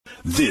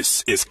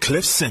This is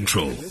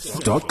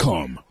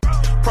CliffCentral.com.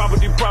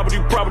 Property,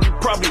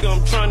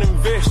 I'm trying to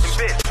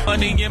invest.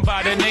 Money in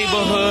by the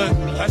neighborhood,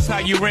 that's how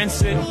you rent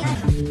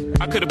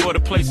it. I could have bought a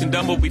place in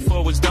Dumbo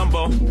before it was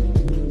Dumbo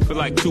for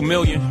like $2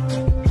 million.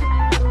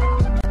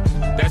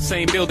 That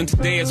same building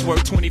today is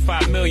worth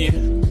 $25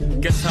 million.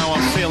 Guess how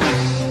I'm feeling,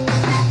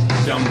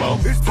 Dumbo.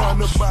 It's time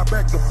to buy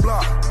back the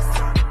block.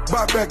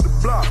 Buy back the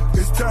block.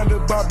 It's time to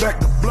buy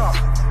back the block.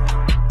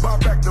 Buy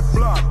back the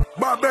block.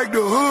 Buy back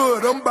the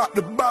hood. I'm about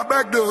to buy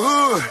back the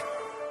hood.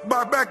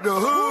 Buy back the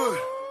hood.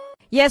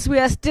 Yes, we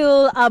are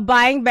still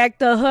buying back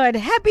the hood.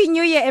 Happy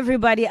New Year,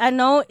 everybody. I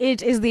know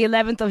it is the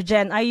 11th of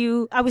Jan.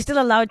 Are we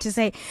still allowed to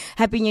say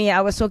Happy New Year?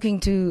 I was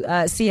talking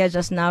to Sia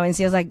just now, and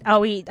Sia's like,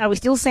 are we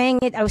still saying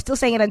it? Are we still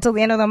saying it until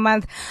the end of the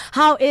month?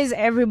 How is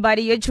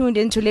everybody? You're tuned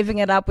into Living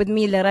It Up with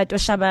me, Lerato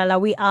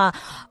Shabalala. We are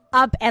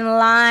up and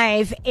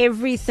live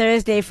every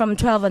Thursday from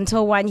 12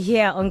 until 1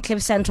 here on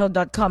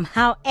CliffCentral.com.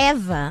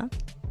 However,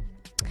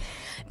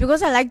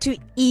 because I like to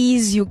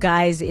ease you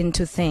guys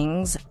into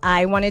things,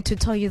 I wanted to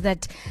tell you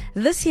that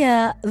this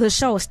year, the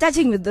show,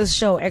 starting with this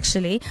show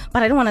actually,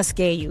 but I don't want to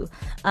scare you.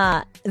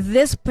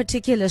 This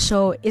particular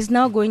show is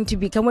now going to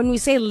become, when we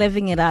say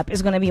living it up,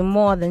 it's going to be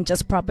more than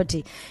just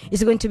property.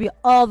 It's going to be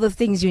all the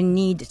things you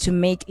need to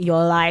make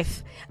your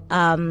life,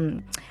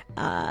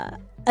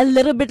 a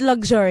little bit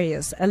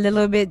luxurious, a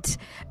little bit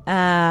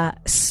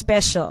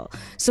special.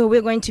 So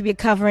we're going to be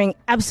covering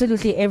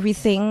absolutely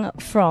everything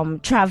from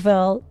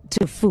travel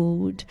to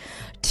food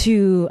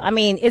to,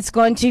 it's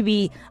going to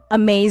be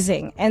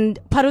amazing. And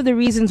part of the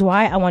reasons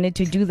why I wanted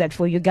to do that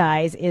for you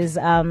guys is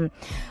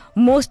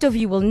most of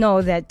you will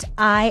know that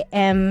I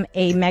am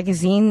a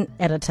magazine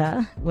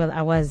editor. Well,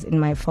 I was in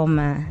my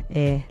former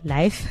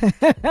life.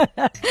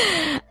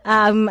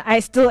 I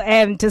still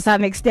am to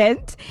some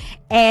extent.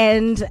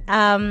 And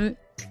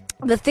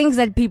the things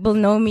that people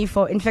know me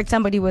for, in fact,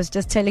 somebody was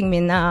just telling me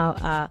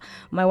now,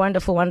 my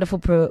wonderful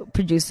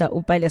producer,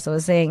 Upalesa,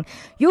 was saying,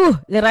 you,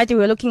 Lerati,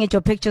 we're looking at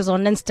your pictures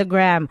on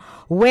Instagram.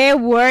 Where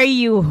were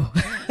you?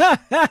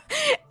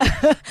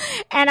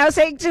 And I was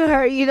saying to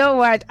her, you know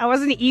what? I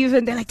wasn't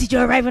even, they're like, did you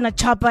arrive on a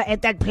chopper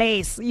at that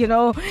place? You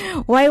know,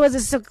 why was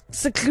it so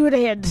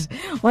secluded?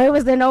 Why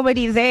was there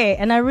nobody there?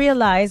 And I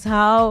realized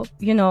how,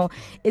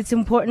 it's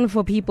important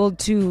for people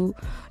to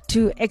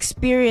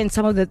experience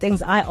some of the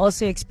things I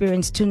also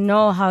experienced, to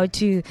know how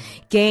to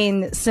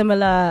gain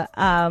similar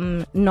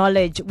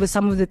knowledge with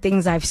some of the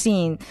things I've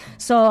seen.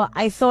 So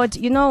I thought,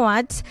 you know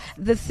what?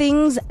 The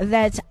things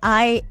that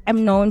I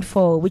am known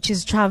for, which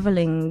is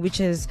traveling, which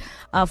is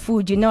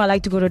food. I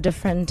like to go to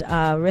different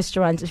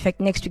restaurants. In fact,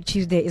 next week,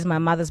 Tuesday, is my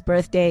mother's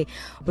birthday.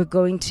 We're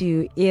going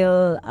to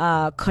Il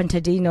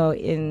Contadino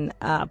in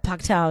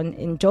Parktown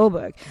in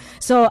Joburg.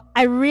 So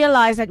I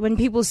realized that when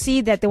people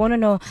see that, they want to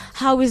know,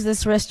 how is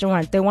this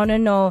restaurant? They want to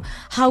know,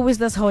 how is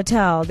this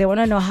hotel? They want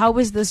to know, how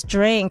is this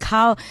drink?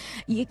 How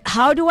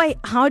do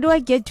I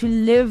get to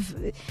live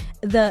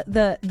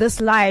this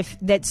life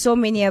that so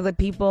many other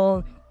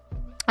people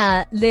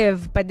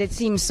live, but it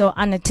seems so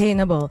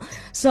unattainable.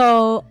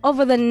 So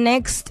over the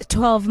next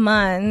 12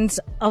 months,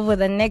 over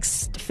the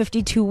next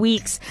 52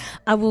 weeks,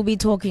 I will be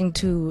talking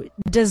to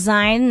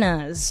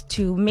designers,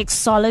 to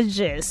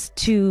mixologists,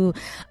 to,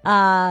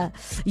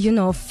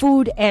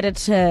 food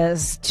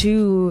editors,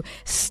 to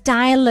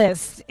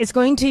stylists. It's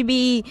going to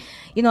be,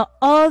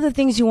 all the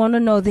things you want to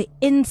know, the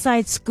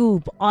inside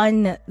scoop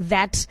on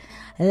that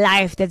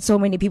life that so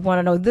many people want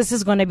to know. This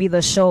is going to be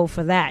the show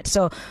for that.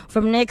 So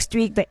from next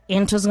week, the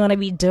intro is going to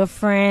be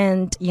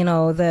different.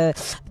 The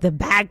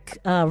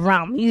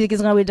background music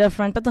is going to be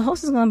different, but the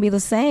host is going to be the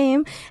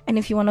same. And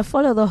if you want to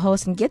follow the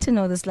host and get to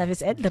know this life,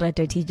 it's at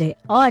Lerato TJ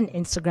on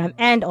Instagram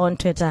and on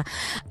Twitter.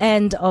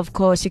 And of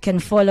course, you can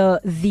follow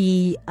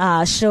the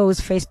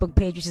show's Facebook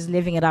page, which is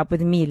Living It Up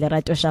with me,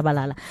 Lerato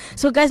Shabalala.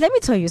 So guys, let me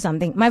tell you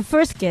something. My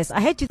first guest, I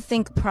had to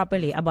think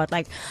properly about,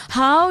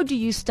 how do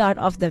you start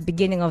off the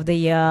beginning of the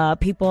year?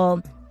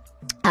 People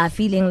are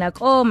feeling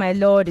like, oh my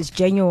Lord, it's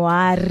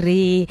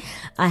January,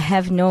 I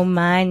have no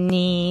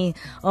money,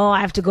 oh, I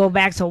have to go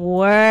back to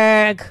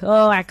work,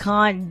 oh, I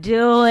can't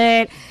do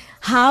it.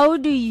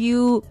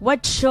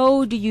 What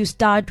show do you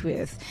start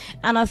with?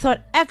 And I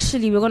thought,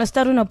 actually, we're going to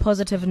start on a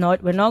positive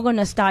note. We're not going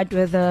to start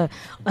with a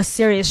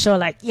serious show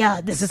like, yeah,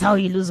 this is how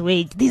you lose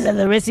weight. These are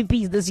the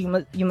recipes. You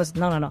must,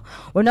 no.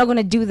 We're not going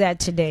to do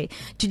that today.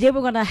 Today, we're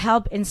going to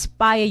help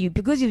inspire you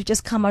because you've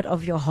just come out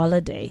of your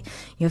holiday.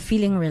 You're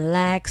feeling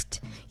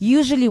relaxed.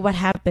 Usually what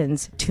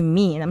happens to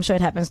me, and I'm sure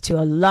it happens to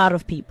a lot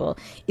of people,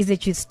 is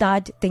that you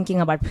start thinking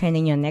about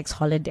planning your next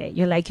holiday.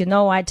 You're like, you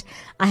know what?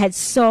 I had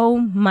so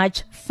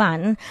much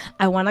fun.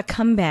 I want to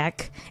come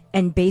back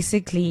and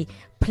basically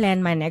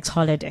plan my next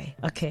holiday.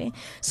 Okay.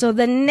 So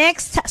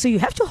so you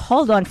have to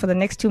hold on for the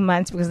next 2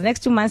 months, because the next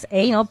 2 months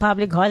ain't no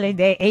public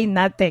holiday, ain't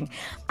nothing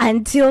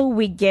until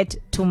we get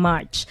to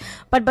March.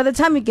 But by the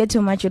time you get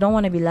to March, you don't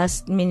want to be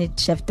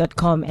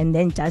lastminutechef.com and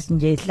then just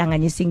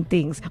hlanganising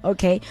things.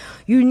 Okay.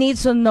 You need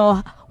to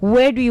know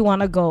where do you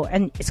want to go,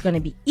 and it's going to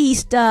be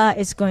Easter.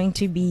 It's going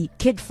to be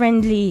kid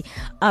friendly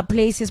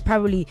places,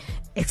 probably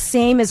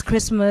same as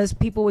Christmas.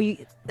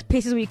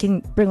 Places where you can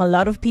bring a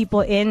lot of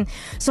people in.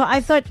 So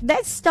I thought,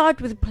 let's start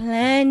with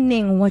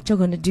planning what you're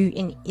going to do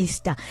in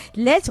Easter.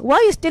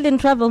 While you're still in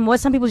travel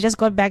mode, some people just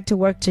got back to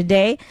work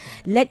today.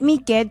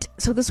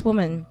 So this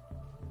woman,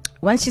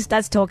 once she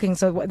starts talking,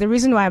 so the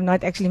reason why I'm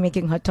not actually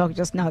making her talk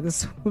just now,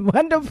 this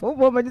wonderful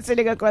woman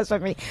sitting across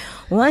from me,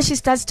 once she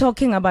starts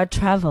talking about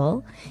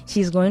travel,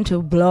 she's going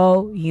to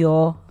blow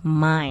your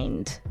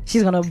mind.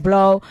 She's going to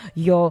blow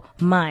your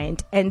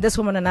mind. And this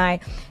woman and I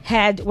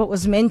had what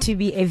was meant to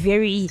be a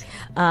very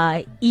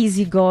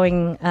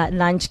easygoing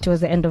lunch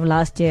towards the end of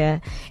last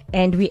year.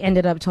 And we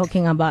ended up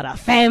talking about our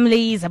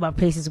families, about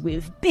places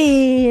we've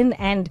been.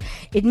 And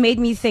it made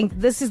me think,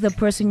 this is the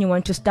person you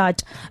want to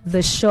start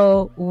the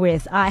show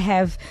with. I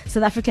have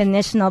South African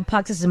National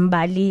Parks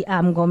Mbali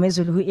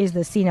Mgomezulu, who is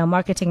the Senior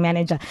Marketing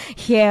Manager,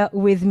 here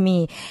with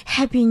me.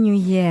 Happy New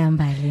Year,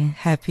 Mbali.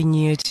 Happy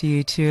New Year to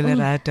you too,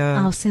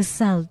 Lerato. Oh, so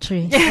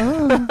sultry.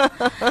 Oh.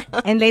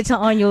 And later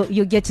on,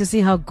 you'll get to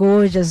see how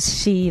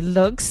gorgeous she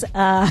looks.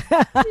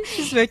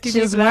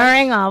 She's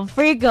wearing a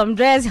freakum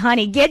dress,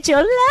 honey. Get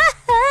your life.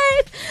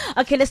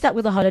 Okay, let's start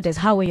with the holidays.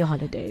 How were your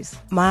holidays?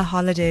 My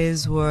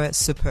holidays were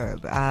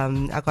superb.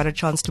 I got a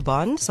chance to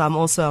bond, so I'm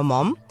also a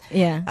mom.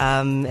 Yeah.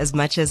 As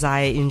much as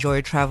I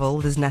enjoy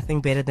travel, there's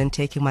nothing better than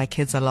taking my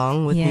kids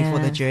along with me for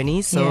the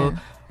journey. So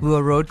we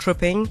were road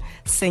tripping,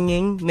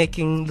 singing,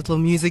 making little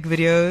music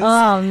videos.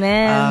 Oh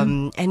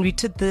man! And we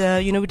did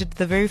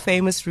the very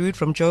famous route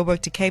from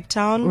Joburg to Cape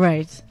Town.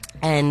 Right.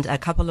 And a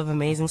couple of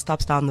amazing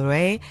stops down the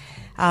way.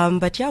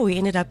 But yeah, we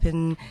ended up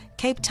in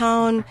Cape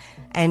Town,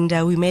 and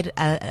we made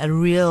a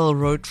real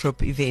road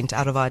trip event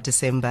out of our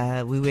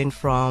December. We went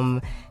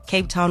from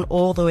Cape Town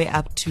all the way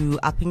up to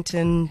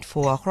Uppington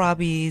for our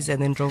Krabies,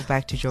 and then drove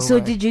back to Joburg.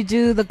 So did you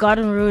do the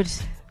garden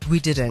route? We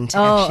didn't,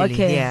 actually.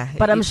 Okay. Yeah.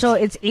 But I'm sure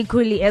it's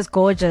equally as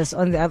gorgeous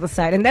on the other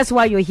side. And that's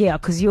why you're here.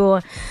 Because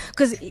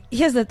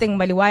here's the thing,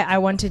 Mali, why I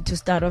wanted to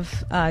start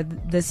off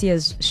this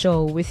year's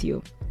show with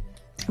you.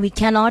 We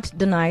cannot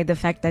deny the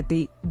fact that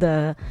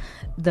the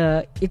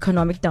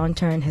economic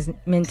downturn has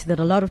meant that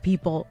a lot of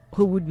people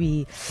who would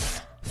be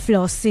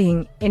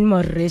flossing in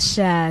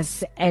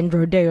Mauritius and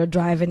Rodeo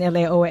Drive in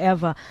LA or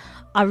wherever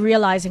are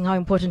realizing how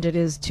important it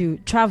is to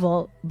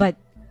travel, but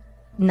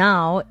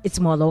now it's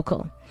more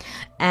local.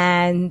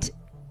 And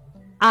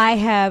I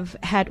have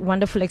had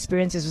wonderful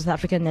experiences with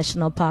African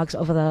national parks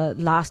over the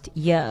last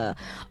year.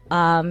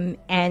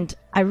 And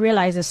I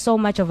realize there's so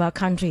much of our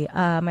country.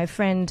 My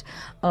friend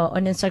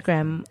on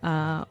Instagram,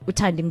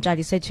 Utandi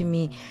Mjali, said to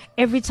me,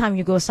 every time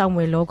you go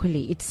somewhere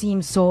locally, it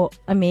seems so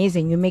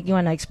amazing. You make me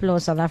want to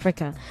explore South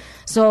Africa.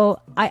 So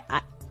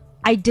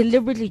I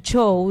deliberately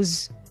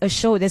chose a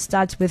show that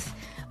starts with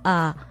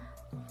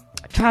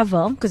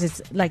travel, because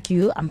it's like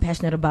you, I'm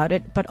passionate about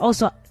it, but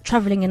also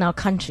traveling in our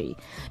country,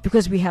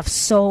 because we have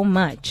so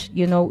much.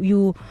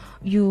 I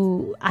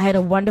had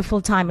a wonderful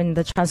time in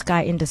the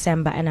Transkei in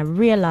December, and I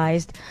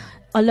realized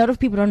a lot of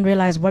people don't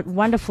realize what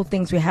wonderful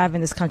things we have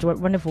in this country, what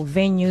wonderful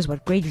venues,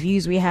 what great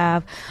views we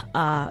have,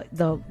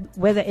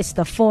 whether it's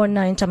the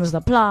fauna in terms of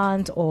the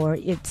plants, or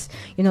it's,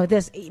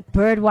 there's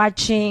bird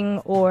watching,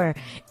 or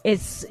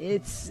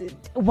it's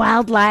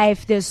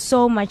wildlife. There's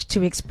so much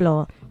to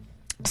explore.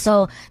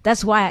 So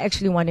that's why I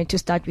actually wanted to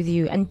start with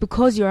you. And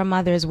because you're a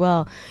mother as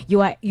well,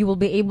 you will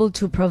be able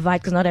to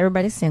provide, because not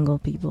everybody's single,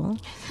 people.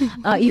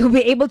 You'll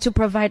be able to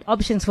provide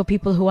options for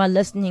people who are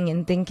listening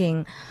and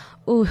thinking,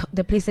 oh,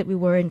 the place that we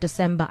were in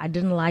December, I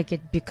didn't like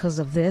it because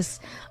of this.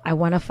 I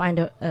want to find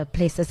a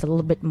place that's a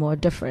little bit more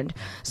different.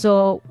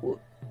 So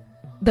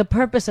the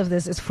purpose of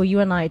this is for you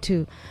and I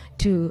to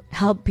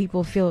help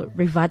people feel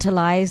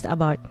revitalized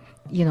about,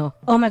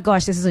 oh my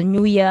gosh, this is a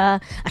new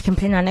year, I can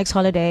plan our next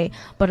holiday,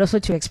 but also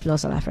to explore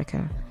South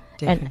Africa.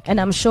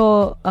 And I'm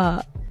sure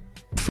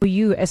for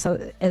you as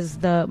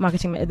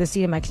the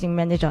senior marketing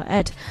manager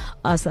at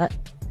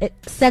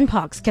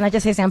SANParks, can I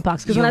just say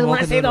SANParks? Because when I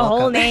want to say the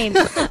whole name,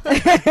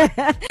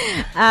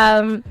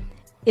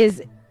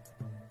 is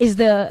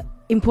the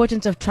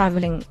importance of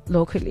traveling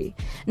locally.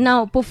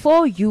 Now,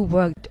 before you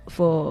worked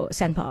for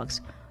SANParks,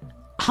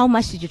 how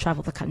much did you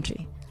travel the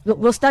country?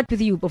 We'll start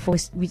with you before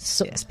we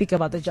speak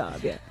about the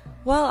job. Yeah.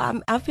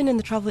 Well, I've been in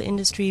the travel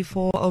industry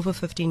for over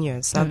 15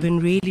 years. So I've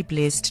been really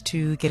blessed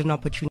to get an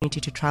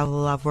opportunity to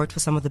travel. I've worked for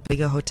some of the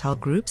bigger hotel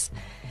groups.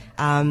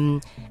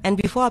 And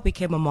before I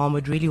became a mom,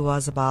 it really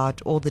was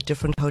about all the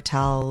different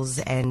hotels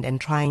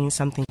and trying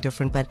something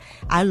different. But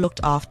I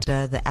looked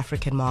after the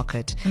African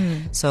market.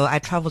 So I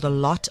traveled a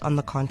lot on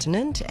the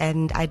continent,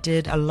 and I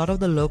did a lot of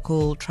the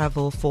local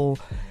travel for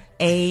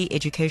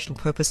educational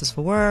purposes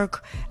for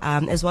work,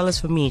 as well as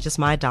for me, just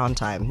my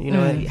downtime. You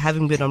know,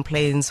 having been on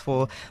planes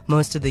for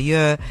most of the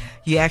year,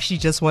 you actually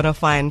just want to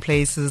find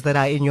places that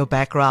are in your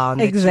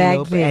background.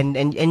 Exactly. That, you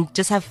know, and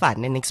just have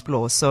fun and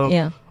explore. So,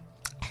 Yeah.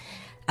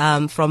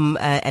 From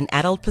an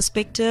adult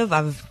perspective,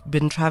 I've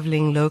been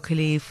traveling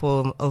locally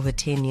for over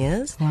 10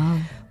 years. Wow.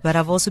 But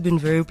I've also been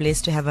very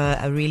blessed to have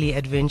a really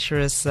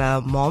adventurous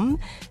mom.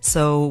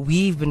 So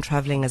we've been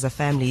traveling as a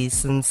family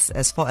since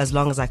as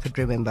long as I could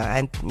remember.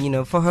 And, you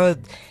know, for her,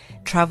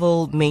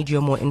 travel made you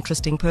a more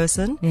interesting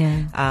person.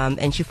 Yeah.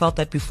 And she felt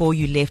that before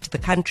you left the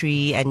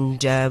country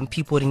and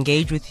people would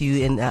engage with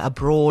you in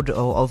abroad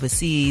or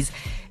overseas,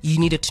 you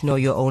needed to know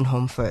your own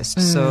home first.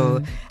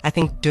 So I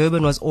think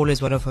Durban was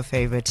always one of her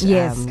favorite.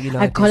 Yes. You know,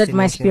 I call it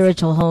my destinations.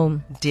 spiritual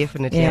home.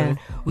 Definitely. Yeah. I mean,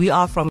 we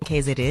are from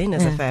KZN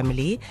as a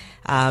family.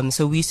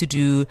 So we used to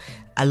do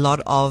a lot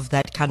of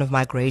that kind of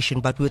migration,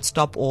 but we would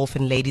stop off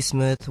in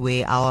Ladysmith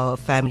where our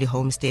family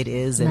homestead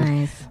is and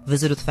Nice.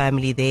 visit with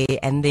family there.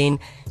 And then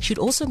she'd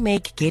also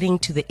make getting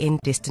to the end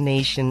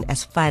destination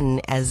as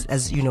fun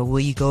as you know,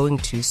 where you going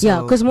to. So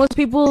Yeah, because most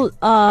people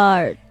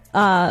are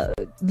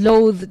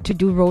loath to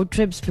do road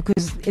trips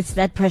because it's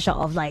that pressure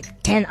of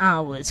like 10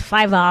 hours,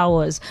 5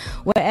 hours.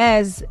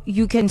 Whereas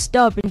you can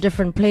stop in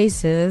different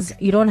places.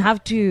 You don't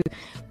have to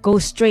go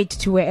straight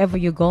to wherever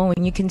you're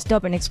going. You can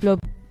stop and explore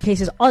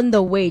places on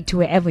the way to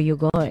wherever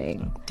you're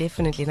going.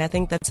 Definitely. And I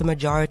think that's a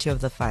majority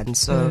of the fun.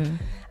 So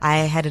I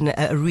had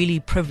a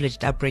really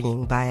privileged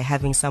upbringing by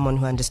having someone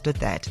who understood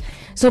that.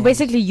 So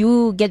basically,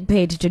 you get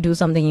paid to do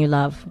something you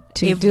love.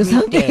 To do Every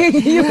something day.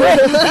 you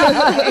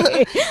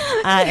enjoy.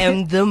 I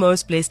am the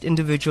most blessed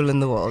individual in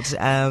the world.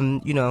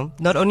 You know,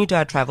 not only do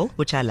I travel,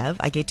 which I love,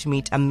 I get to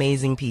meet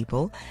amazing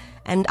people.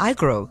 And I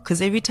grow because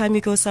every time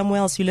you go somewhere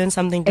else, you learn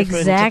something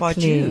different about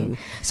you.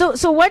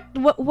 So what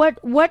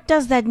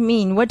does that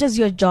mean? What does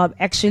your job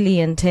actually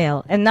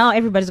entail? And now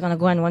everybody's gonna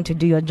go and want to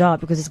do your job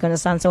because it's gonna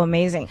sound so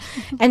amazing.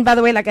 And by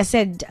the way, like I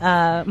said,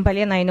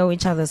 Mbali and I know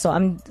each other, so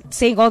I'm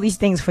saying all these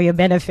things for your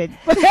benefit.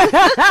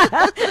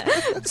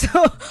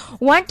 So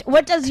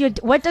what does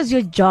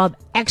your job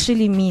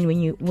actually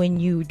mean when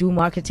you do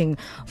marketing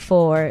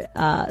for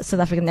South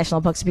African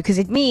national parks? Because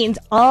it means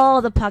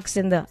all the parks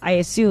I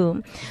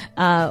assume.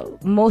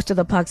 Most of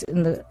the parks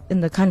in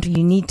the country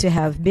you need to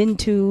have been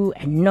to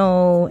and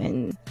know,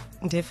 and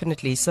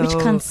Definitely. So which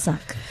can't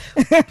suck.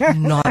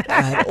 Not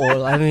at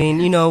all. I mean,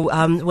 you know,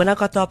 when I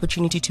got the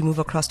opportunity to move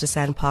across to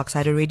SANParks,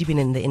 I'd already been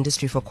in the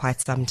industry for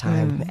quite some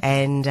time.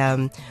 And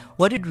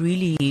what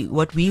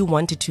we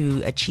wanted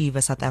to achieve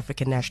as South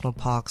African National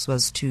Parks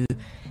was to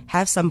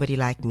have somebody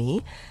like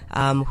me,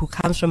 who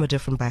comes from a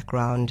different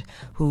background,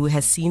 who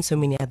has seen so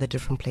many other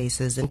different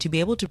places, and to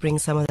be able to bring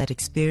some of that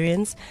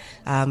experience,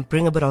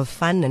 bring a bit of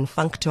fun and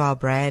funk to our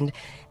brand,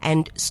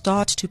 and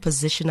start to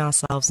position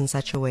ourselves in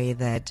such a way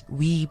that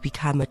we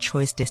become a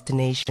choice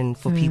destination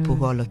for people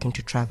who are looking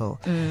to travel.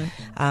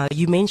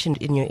 You mentioned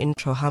in your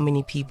intro how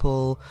many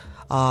people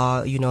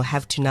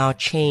have to now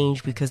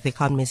change because they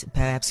can't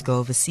perhaps go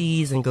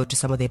overseas and go to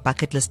some of their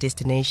bucket list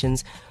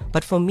destinations.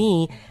 But for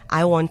me,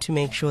 I want to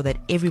make sure that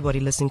everybody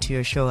listening to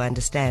your show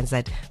understands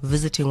that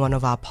visiting one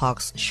of our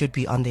parks should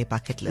be on their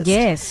bucket list.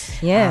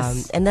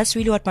 Yes. And that's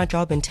really what my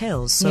job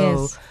entails.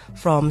 So Yes.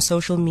 from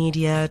social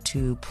media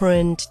to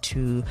print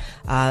to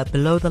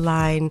below the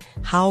line,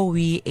 how are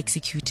we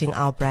executing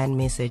our brand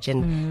message,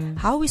 and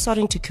how are we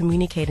starting to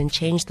communicate and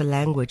change the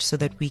language so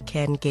that we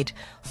can get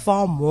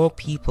far more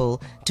people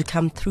to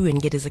come through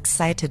and get as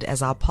excited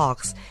as our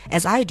parks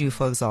as I do,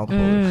 for example.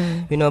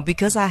 You know,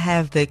 because I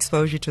have the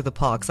exposure to the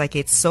parks, I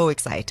get so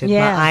excited.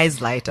 Yeah. My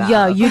eyes light up.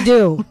 Yeah, you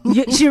do.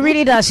 She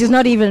really does. She's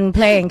not even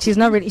playing. She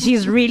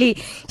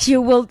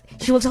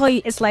will tell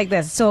you it's like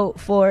this. So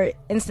for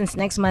instance,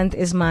 next month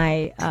is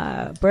my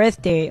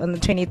birthday on the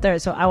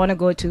 23rd. So I want to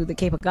go to the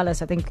Cape of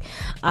Gullis. I think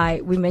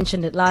we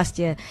mentioned it last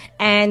year,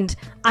 and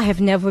I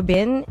have never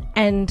been,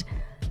 and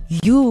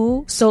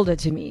you sold it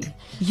to me.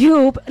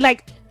 You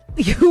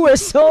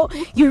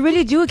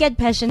really do get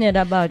passionate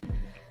about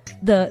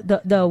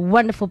the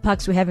wonderful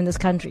parks we have in this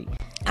country.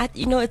 I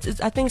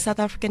think South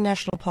African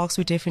National Parks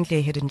were definitely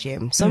a hidden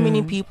gem. So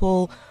many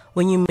people,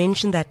 when you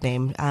mention that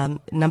name,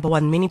 number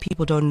one, many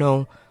people don't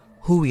know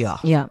who we are.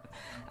 Yeah.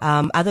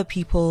 Other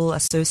people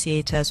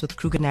associate us with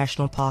Kruger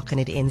National Park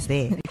and it ends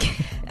there.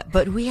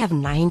 But we have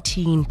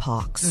 19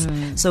 parks.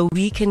 So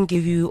we can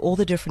give you all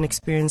the different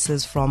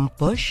experiences from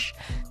bush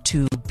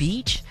to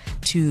beach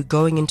to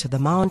going into the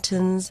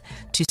mountains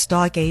to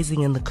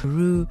stargazing in the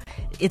Karoo.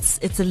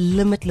 It's a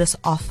limitless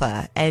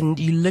offer, and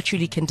you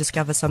literally can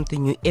discover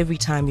something new every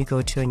time you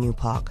go to a new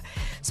park.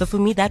 So for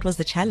me, that was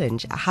the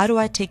challenge. How do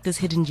I take this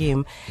hidden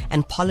gem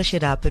and polish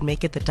it up and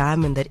make it the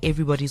diamond that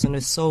everybody's going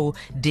to so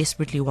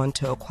desperately want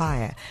to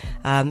acquire?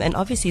 And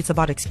obviously it's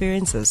about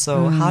experiences.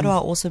 So how do I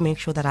also make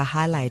sure that I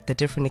highlight the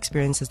different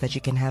experiences that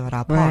you can have at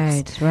our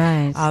parks?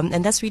 Right.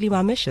 And that's really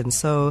my mission.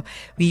 So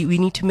we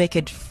need to make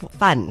it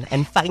fun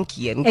and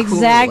funky and cool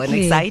and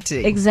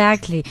exciting.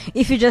 Exactly.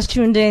 If you just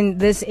tuned in,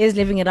 this is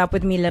Living It Up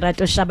with me,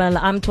 Lerato Shabal.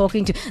 I'm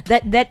talking to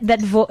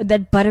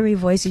that buttery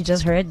voice you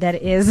just heard.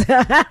 That is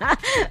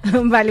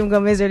Mbali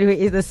Mgomezeli, who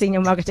is the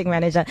Senior Marketing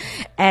Manager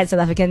at South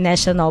African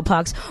National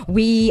Parks.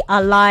 We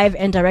are live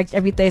and direct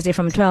every Thursday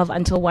from 12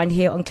 until 1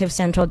 here on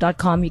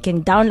cliffcentral.com. You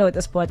can download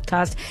this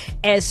podcast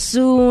as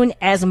soon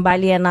as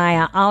Mbali and I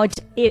are out.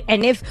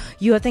 And if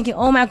you are thinking,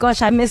 oh my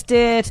gosh, I missed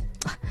it,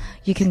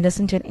 you can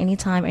listen to it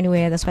anytime,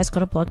 anywhere. That's why it's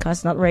called a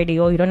podcast, not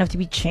radio. You don't have to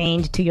be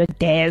chained to your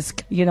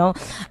desk, you know.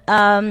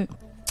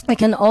 I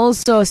can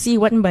also see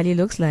what Mbali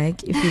looks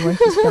like if you want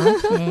to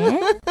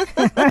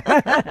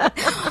start.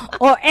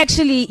 Or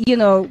actually, you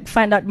know,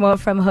 find out more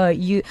from her.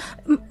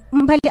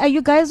 Mbali, are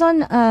you guys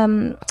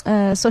on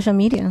social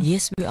media?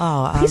 Yes, we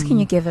are. Please, can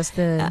you give us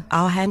the...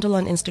 Our handle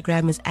on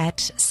Instagram is at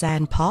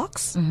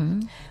SANParks.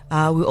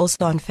 We're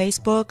also on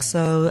Facebook,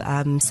 so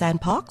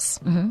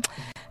SANParks.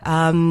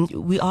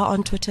 We are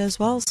on Twitter as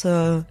well,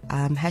 so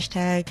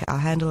hashtag, our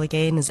handle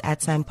again is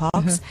at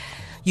SANParks.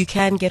 You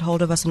can get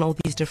hold of us on all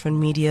these different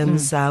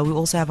mediums. We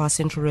also have our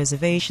central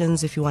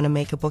reservations if you want to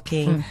make a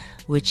booking,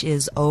 which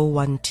is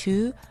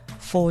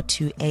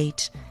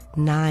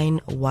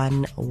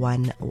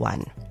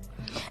 012-428-9111.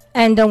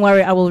 And don't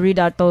worry, I will read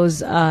out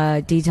those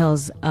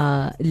details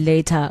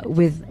later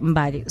with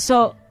Mbali.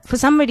 So for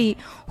somebody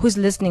who's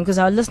listening, because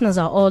our listeners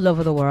are all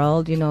over the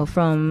world, you know,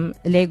 from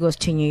Lagos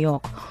to New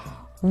York,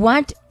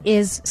 what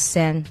is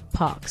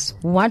SANParks?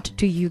 What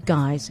do you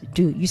guys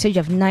do? You said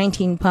you have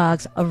 19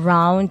 parks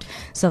around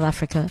South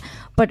Africa,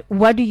 but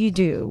what do you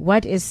do?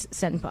 What is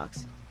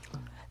SANParks?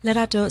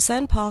 Lerato,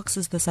 SANParks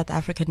is the South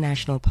African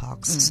National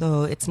Parks.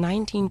 So it's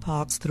 19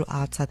 parks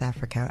throughout South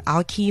Africa.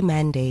 Our key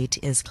mandate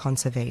is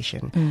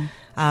conservation.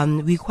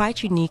 We're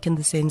quite unique in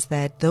the sense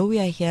that though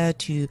we are here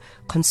to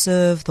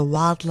conserve the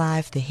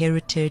wildlife, the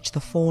heritage, the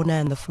fauna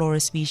and the flora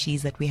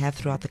species that we have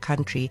throughout the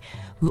country,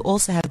 we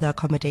also have the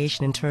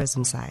accommodation and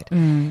tourism side.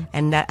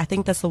 And I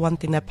think that's the one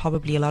thing that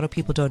probably a lot of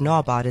people don't know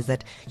about, is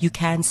that you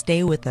can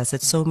stay with us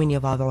at so many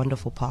of our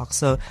wonderful parks.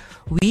 So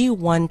we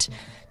want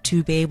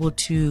to be able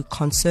to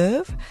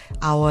conserve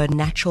our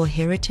natural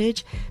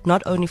heritage,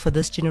 not only for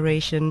this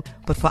generation,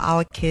 but for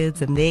our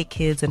kids and their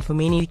kids and for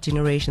many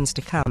generations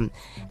to come.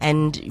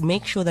 And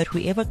make sure that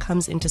whoever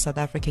comes into South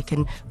Africa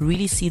can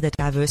really see the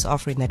diverse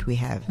offering that we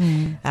have.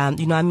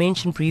 You know, I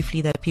mentioned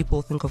briefly that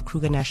people think of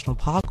Kruger National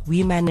Park.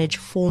 We manage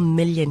 4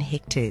 million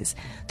hectares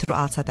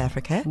throughout South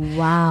Africa.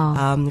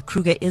 Wow.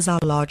 Kruger is our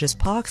largest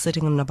park,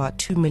 sitting on about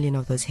 2 million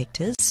of those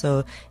hectares.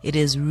 So it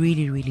is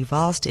really, really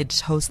vast. It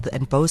hosts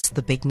and boasts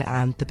the big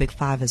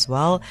five as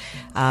well,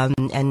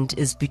 and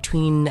is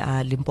between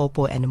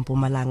Limpopo and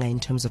Mpumalanga in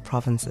terms of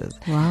provinces.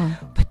 Wow.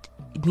 But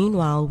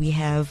meanwhile, we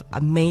have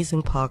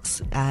amazing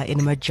parks in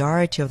a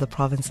majority of the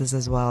provinces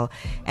as well.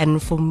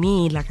 And for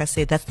me, like I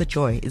said, that's the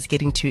joy, is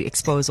getting to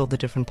expose all the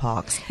different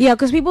parks. Yeah,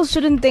 because people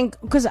shouldn't think,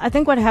 because I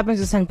think what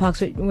happens with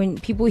SANParks, when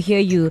people hear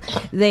you,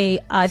 they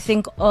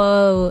think,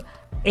 oh,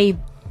 a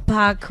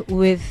park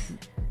with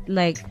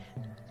like,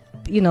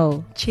 you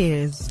know,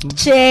 chairs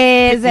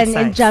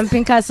and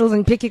jumping castles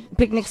and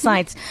picnic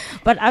sites.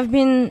 But I've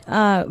been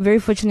very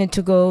fortunate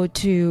to go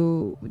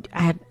to,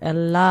 I had a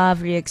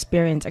lovely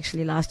experience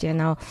actually last year.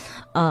 Now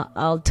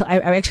I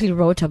actually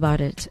wrote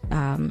about it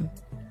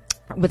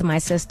with my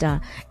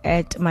sister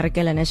at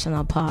Marikela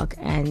National Park,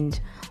 and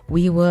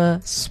we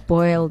were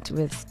spoiled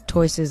with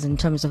choices in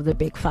terms of the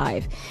big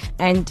five.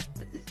 And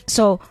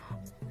so,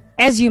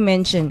 as you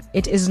mentioned,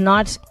 it is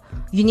not,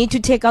 you need to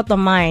take out the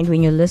mind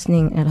when you're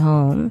listening at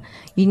home.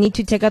 You need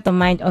to take out the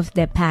mind of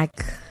the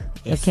pack.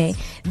 Yes. Okay,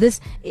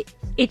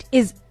 it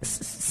is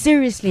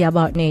seriously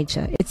about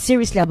nature. It's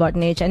seriously about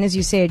nature, and as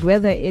you said,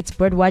 whether it's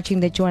bird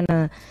watching that you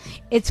wanna,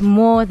 it's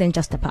more than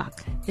just a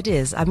park. It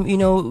is. You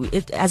know,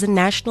 as a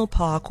national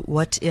park,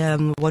 what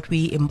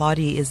we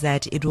embody is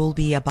that it will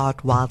be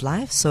about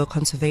wildlife, so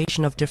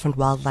conservation of different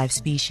wildlife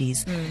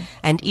species,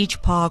 and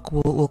each park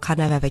will kind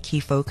of have a key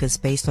focus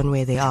based on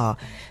where they are.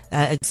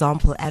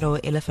 Example, Addo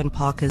Elephant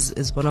Park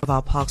is one of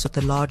our parks with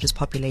the largest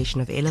population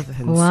of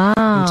elephants.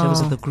 Wow. In terms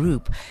of the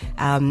group,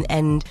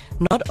 and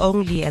not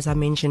only, as I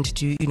mentioned,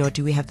 do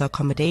we have the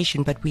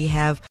accommodation, but we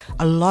have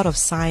a lot of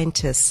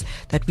scientists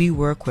that we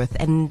work with,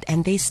 and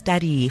they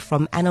study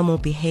from animal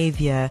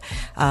behavior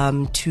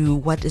to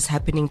what is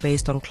happening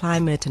based on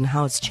climate and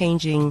how it's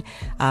changing,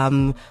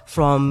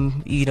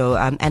 from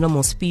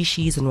animal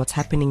species and what's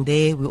happening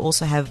there. We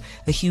also have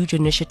a huge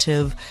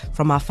initiative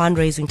from our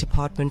fundraising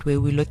department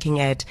where we're looking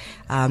at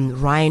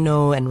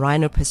rhino and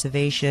rhino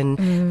preservation,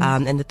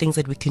 and the things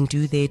that we can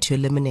do there to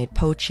eliminate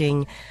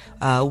poaching.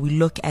 We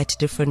look at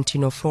different,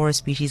 flora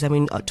species. I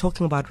mean,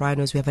 talking about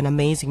rhinos, we have an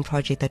amazing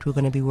project that we're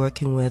going to be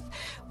working with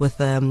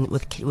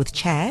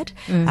Chad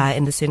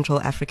in the Central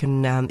Central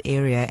African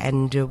area,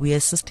 and we're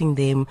assisting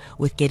them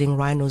with getting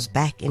rhinos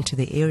back into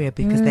the area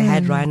because they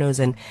had rhinos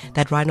and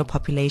that rhino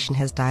population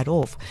has died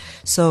off.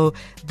 So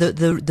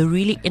the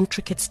really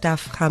intricate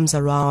stuff comes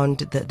around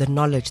the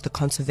knowledge, the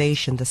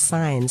conservation, the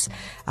science,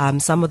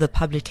 some of the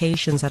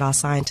publications that our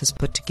scientists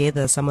put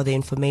together, some of the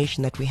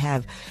information that we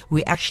have.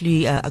 We're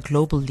actually a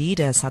global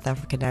leader, South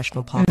African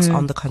National Parks,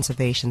 on the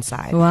conservation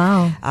side.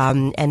 Wow.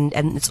 And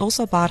it's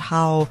also about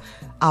how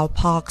our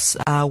parks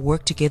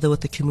work together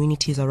with the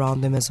communities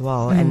around them as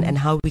well, and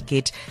how we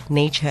get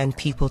nature and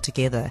people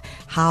together.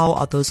 How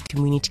are those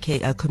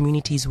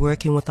communities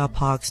working with our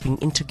parks, being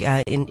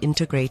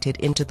integrated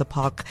into the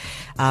park,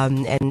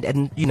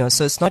 and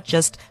so it's not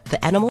just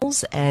the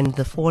animals and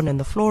the fauna and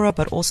the flora,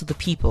 but also the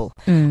people.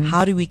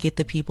 How do we get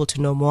the people to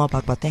know more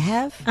about what they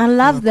have? I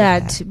love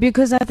that,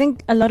 because I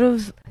think a lot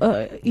of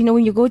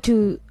when you go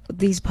to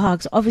these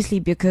parks,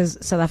 obviously because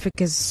South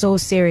Africa is so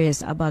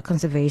serious about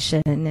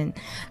conservation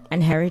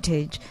and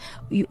heritage,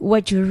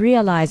 what you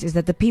realize is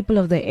that the people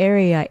of the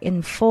area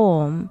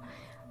inform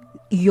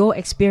your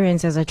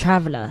experience as a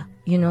traveler.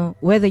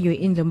 Whether you're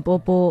in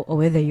Limpopo or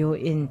whether you're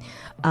in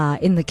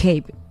the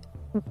Cape,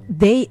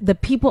 the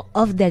people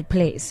of that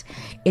place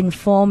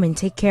inform and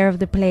take care of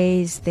the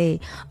place. They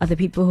are the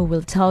people who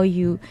will tell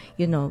you,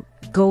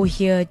 go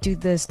here, do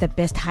this, the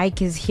best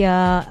hike is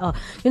here,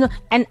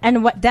 and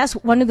that's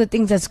one of the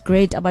things that's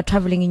great about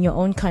traveling in your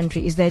own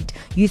country, is that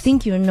you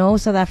think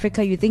South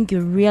Africa, you think you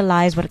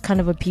realize what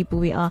kind of a people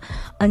we are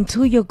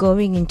until you're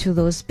going into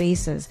those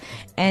spaces.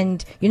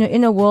 And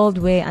in a world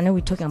where, I know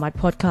we're talking about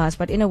podcasts,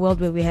 but in a world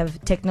where we have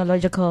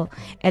technological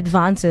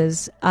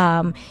advances,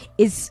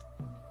 it's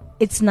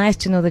nice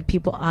to know that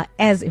people are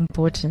as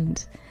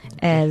important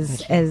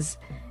as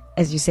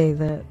you say,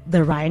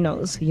 the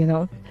rhinos,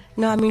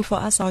 No, I mean, for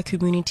us, our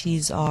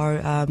communities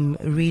are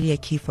really a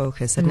key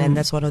focus, and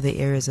that's one of the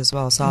areas as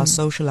well. So our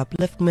social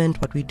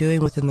upliftment, what we're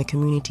doing within the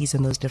communities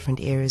in those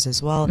different areas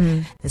as well,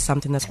 is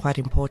something that's quite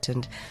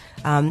important.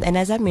 And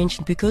as I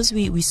mentioned, because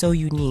we're so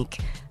unique,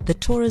 the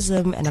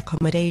tourism and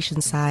accommodation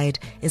side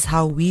is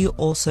how we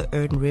also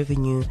earn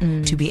revenue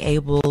to be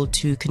able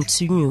to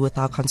continue with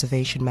our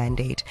conservation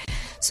mandate.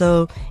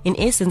 So in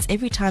essence,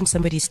 every time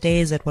somebody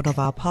stays at one of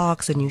our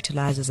parks and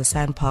utilizes a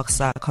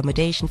SANParks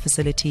accommodation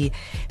facility,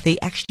 they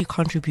actually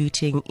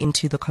contributing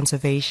into the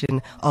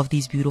conservation of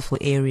these beautiful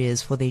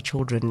areas for their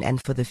children and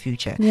for the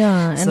future.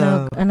 Yeah,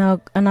 and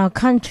our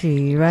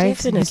country, right?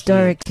 Definitely.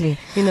 Historically.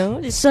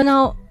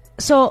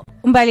 So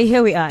Mbali,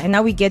 here we are, and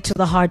now we get to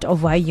the heart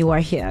of why you are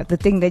here, the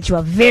thing that you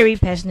are very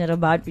passionate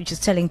about, which is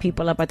telling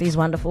people about these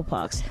wonderful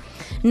parks.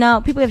 Now,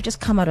 people have just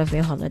come out of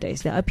their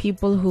holidays. There are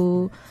people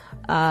who,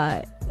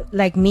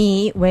 like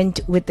me,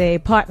 went with their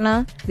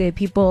partner. There are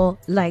people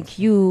like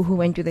you who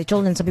went with their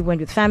children. Some people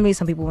went with family,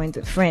 some people went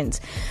with friends.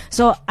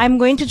 So I'm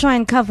going to try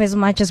and cover as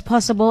much as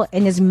possible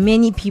and as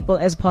many people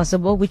as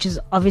possible, which is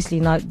obviously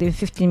not the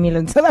 15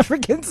 million South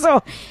Africans.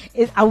 So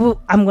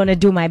I'm going to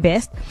do my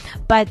best.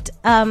 But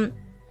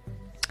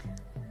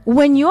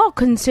when you're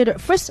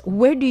considered, first,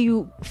 where do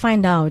you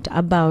find out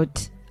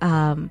about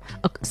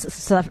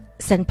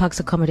SANParks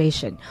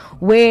accommodation?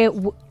 Where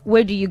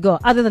do you go,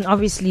 other than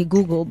obviously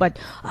Google? But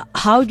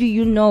how do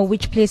you know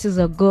which places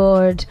are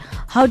good?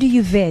 How do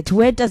you vet?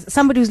 Where does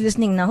somebody who's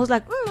listening now, who's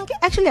like, okay,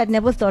 actually I'd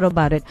never thought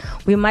about it,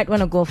 we might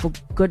want to go for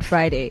Good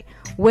Friday.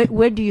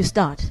 Where do you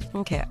start?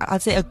 Okay,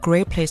 I'd say a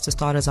great place to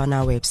start is on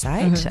our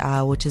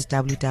website, which is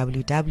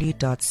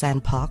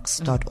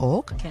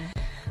www.sanparks.org. Okay.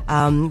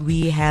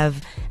 We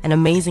have an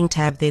amazing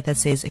tab there that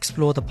says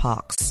Explore the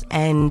Parks,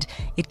 and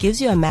it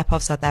gives you a map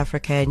of South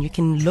Africa, and you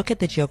can look at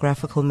the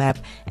geographical map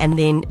and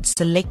then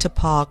select a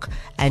park,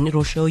 and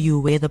it'll show you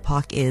where the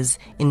park is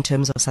in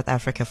terms of South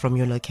Africa from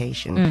your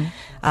location.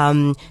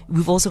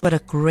 We've also got a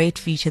great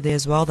feature there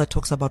as well that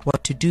talks about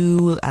what to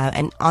do,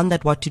 and on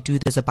that what to do,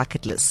 there's a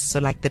bucket list. So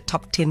like the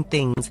top 10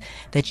 things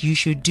that you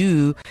should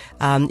do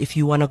if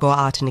you want to go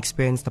out and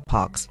experience the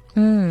parks.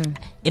 In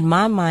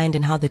my mind,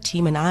 and how the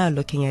team and I are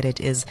looking at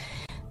it, is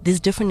there's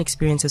different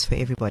experiences for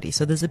everybody.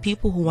 So there's the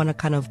people who want to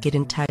kind of get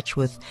in touch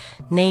with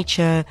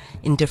nature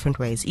in different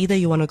ways. Either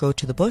you want to go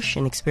to the bush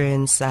and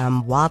experience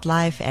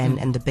wildlife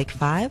and the big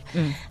five.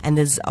 And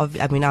there's,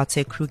 I'd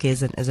say Kruger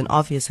is an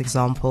obvious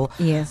example.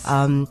 Yes.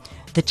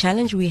 The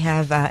challenge we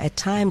have at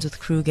times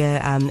with Kruger,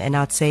 and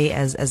I'd say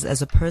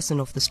as a person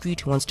off the street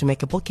who wants to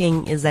make a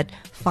booking, is that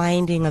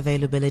finding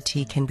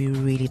availability can be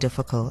really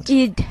difficult.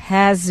 It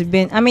has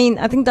been. I mean,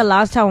 I think the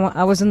last time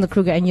I was in the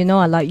Kruger, and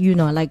I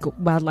like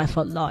wildlife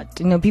a lot.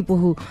 People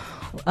who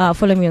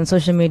follow me on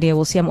social media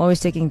will see I'm always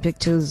taking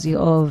pictures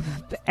of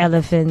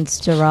elephants,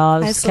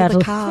 giraffes, cattle.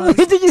 The cows.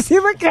 Did you see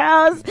the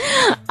cows?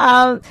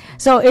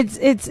 So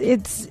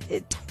it's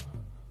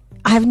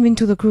I haven't been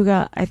to the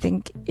Kruger, I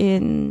think,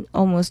 in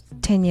almost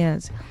 10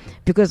 years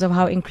because of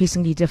how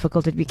increasingly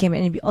difficult it became.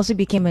 And it also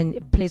became a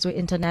place where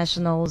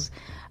internationals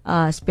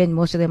spend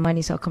most of their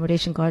money, so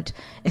accommodation got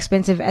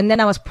expensive. And then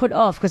I was put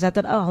off because I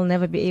thought, I'll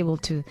never be able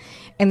to.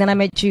 And then I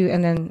met you,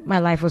 and then my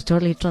life was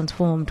totally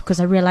transformed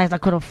because I realized I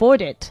could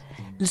afford it.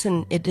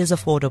 Listen, it is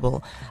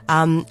affordable.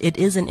 It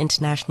is an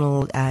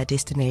international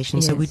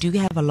destination, so we do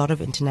have a lot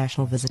of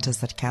international visitors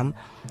that come.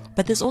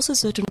 But there's also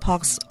certain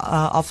parts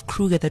of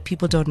Kruger that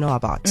people don't know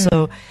about.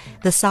 So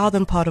the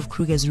southern part of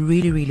Kruger is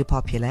really, really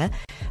popular.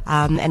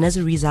 And as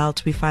a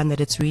result, we find that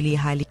it's really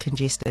highly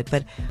congested.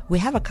 But we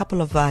have a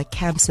couple of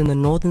camps in the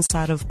northern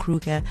side of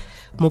Kruger.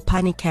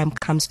 Mopani camp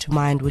comes to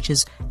mind, which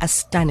is a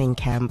stunning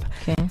camp.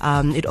 Okay.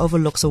 It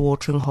overlooks a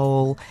watering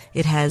hole.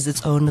 It has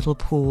its own little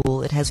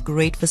pool. It has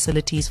great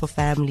facilities for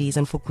families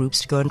and for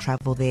groups to go and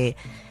travel there.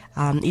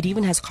 It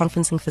even has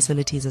conferencing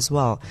facilities as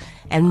well.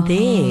 And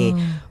there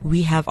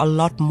we have a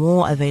lot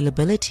more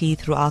availability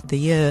throughout the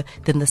year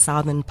than the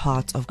southern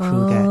parts of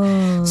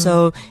Kruger.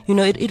 So,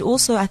 it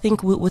also, I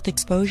think, with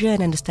exposure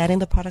and understanding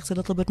the products a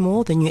little bit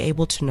more, then you're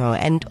able to know.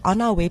 And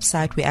on our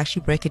website, we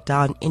actually break it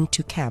down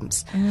into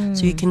camps.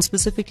 So you can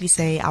specifically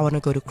say, I want to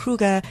go to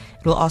Kruger.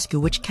 It will ask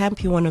you which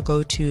camp you want to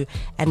go to.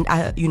 And,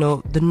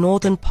 the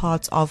northern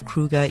parts of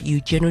Kruger,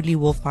 you generally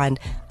will find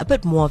a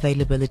bit more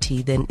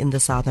availability than in the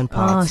southern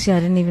parts. Oh, see, I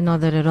didn't even know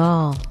that at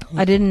all.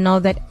 I didn't know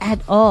that at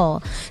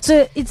all.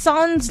 So it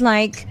sounds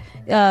like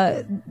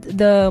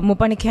the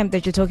Mopani camp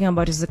that you're talking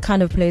about is the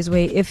kind of place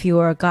where if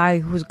you're a guy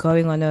who's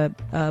going on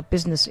a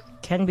business,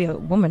 can be a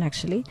woman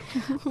actually,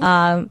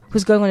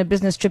 who's going on a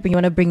business trip and you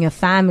want to bring your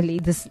family,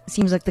 this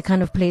seems like the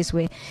kind of place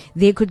where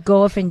they could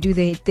go off and do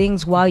their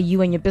things while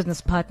you and your business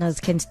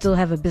partners can still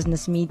have a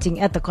business meeting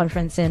at the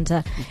conference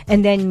center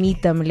and then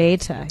meet them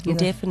later.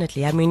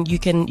 Definitely. I mean, you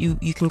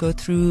can go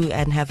through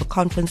and have a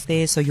conference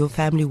there, so your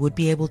family would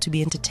be able to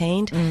be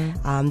entertained.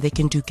 They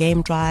can do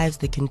game drives,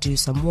 they can do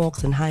some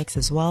walks and hikes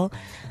as well.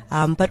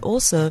 But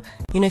also,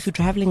 if you're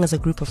traveling as a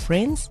group of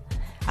friends,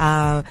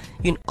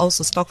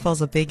 also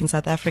Stockville's are big in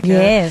South Africa.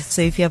 Yes.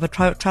 So if you have a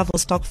travel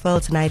Stockville,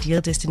 it's an ideal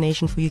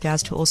destination for you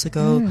guys to also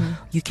go.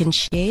 You can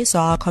share. So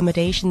our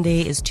accommodation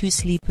there is 2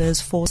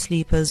 sleepers, 4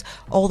 sleepers,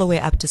 all the way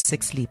up to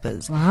 6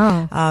 sleepers.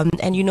 Wow. And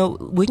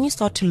when you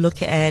start to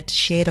look at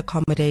shared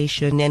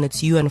accommodation and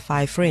it's you and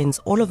 5 friends,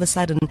 all of a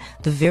sudden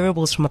the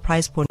variables from a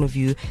price point of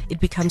view, it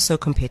becomes so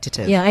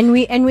competitive. Yeah, and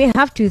we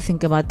have to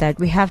think about that.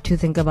 We have to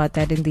think about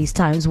that in these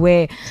times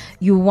where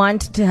you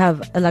want to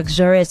have a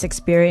luxurious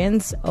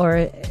experience,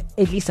 or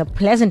at least a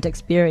pleasant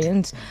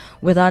experience,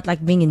 without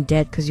like being in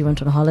debt because you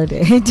went on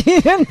holiday. Do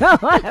you know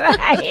what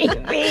I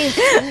mean?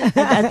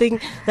 I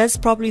think that's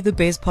probably the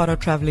best part of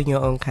traveling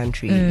your own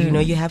country.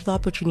 You have the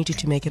opportunity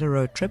to make it a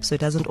road trip, so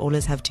it doesn't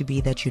always have to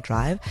be that you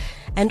drive.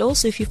 And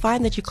also, if you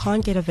find that you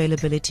can't get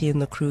availability in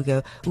the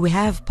Kruger, we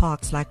have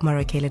parks like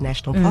Marakele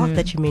National Park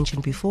that you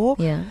mentioned before.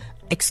 Yeah.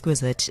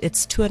 Exquisite.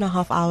 It's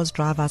 2.5 hours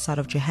drive outside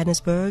of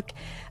Johannesburg,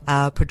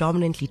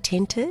 predominantly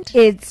tented.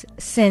 It's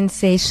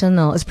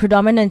sensational. It's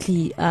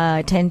predominantly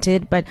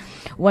tented, but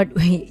what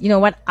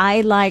I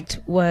liked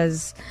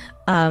was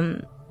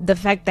the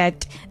fact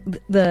that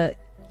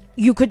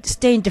you could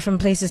stay in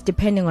different places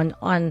depending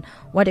on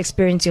what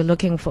experience you're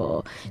looking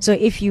for. So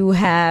if you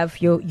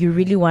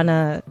really want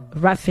to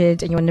rough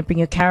it and you want to bring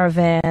your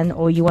caravan,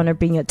 or you want to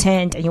bring your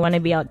tent and you want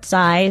to be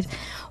outside,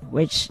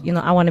 which,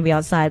 I want to be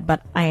outside,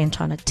 but I ain't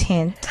trying to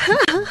tent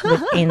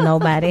with ain't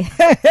nobody.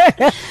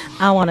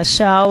 I want to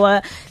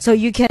shower. So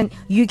you can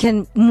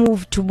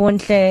move to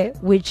Bontle,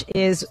 which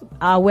is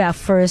where I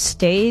first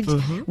stayed,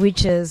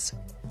 which is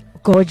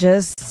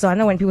gorgeous. So I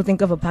know when people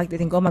think of a park, they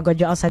think, oh my God,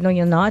 you're outside. No,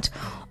 you're not.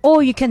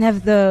 Or you can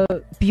have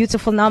the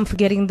beautiful, now I'm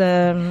forgetting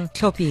the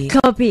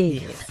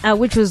Klopi,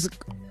 which was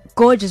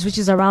gorgeous, which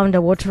is around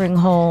a watering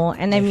hole.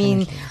 And I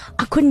mean,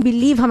 I couldn't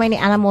believe how many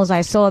animals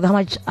I saw,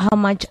 how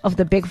much of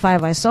the big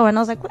 5 I saw. And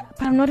I was like,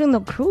 but I'm not in the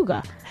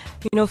Kruger.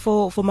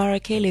 For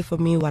Marakele, for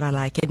me, what I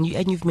like, and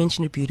you've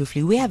mentioned it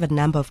beautifully, we have a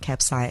number of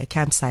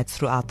campsites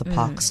throughout the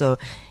park. So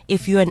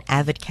if you're an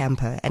avid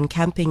camper, and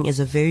camping is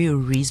a very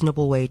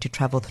reasonable way to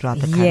travel throughout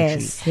the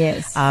country.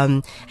 Yes.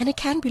 And it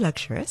can be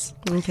luxurious.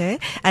 Okay.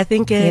 I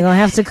think you don't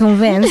have to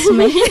convince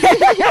me.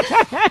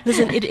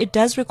 Listen, it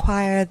does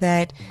require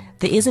that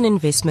there is an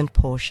investment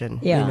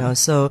portion,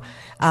 so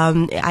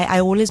I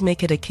always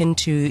make it akin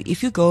to,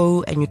 if you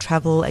go and you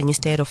travel and you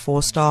stay at a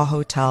 4-star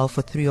hotel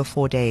for 3 or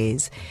 4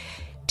 days,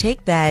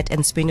 take that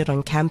and spend it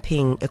on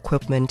camping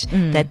equipment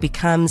that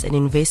becomes an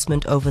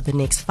investment over the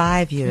next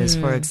 5 years,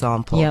 for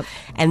example. Yep.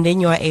 And then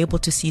you're able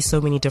to see so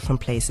many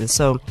different places.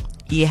 So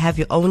you have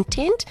your own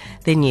tent,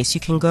 then yes,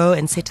 you can go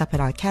and set up at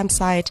our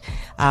campsite.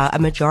 A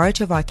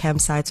majority of our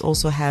campsites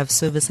also have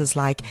services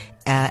like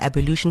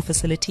ablution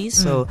facilities,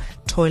 so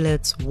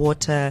toilets,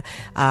 water.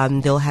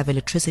 They'll have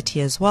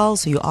electricity as well,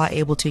 so you are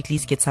able to at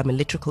least get some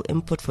electrical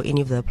input for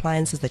any of the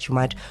appliances that you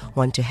might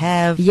want to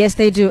have. Yes,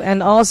 they do.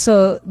 And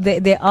also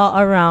they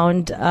are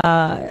around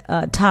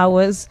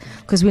towers,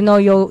 because we know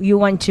you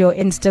want your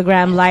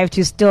Instagram live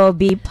to still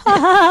be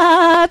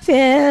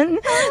popping.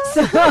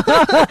 So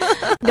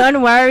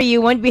don't worry,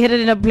 you won't be hidden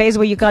in a place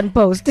where you can't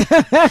post.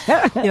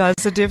 Yeah,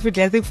 so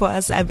definitely, I think for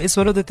us, it's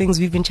one of the things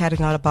we've been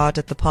chatting out about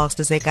at the parks,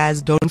 to say,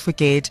 guys, don't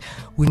forget,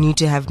 we need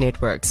to have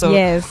network. So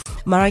yes,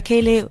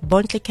 Marakele,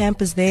 Bontle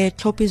camp is there,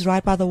 Klopi is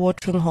right by the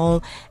watering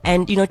hole,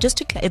 and just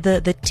to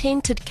the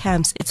tented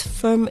camps, it's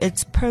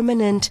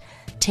permanent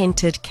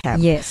tented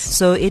camp. Yes.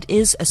 So it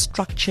is a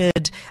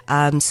structured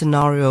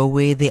scenario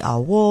where there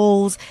are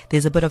walls.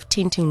 There's a bit of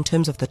tenting in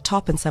terms of the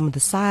top and some of the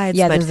sides.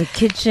 Yeah, but there's a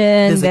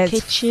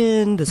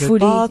kitchen. There's a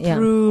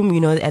bathroom,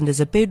 and there's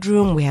a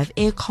bedroom. We have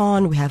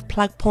aircon. We have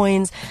plug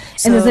points.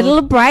 And there's a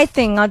little bright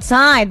thing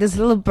outside. There's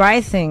a little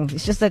bright thing.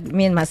 It's just that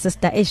me and my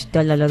sister,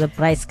 the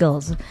bright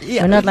skills.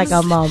 Yeah, we're not like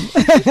our mom.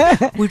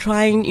 We're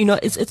trying,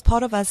 it's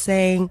part of us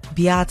saying,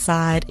 be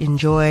outside,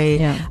 enjoy.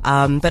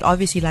 Yeah. But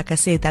obviously, like I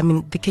said,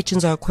 the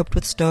kitchens are equipped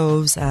with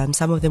stoves,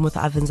 some of them with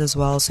ovens as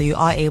well. So you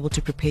are able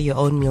to prepare your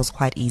own meals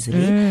quite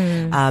easily.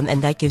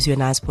 And that gives you a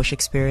nice bush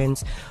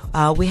experience.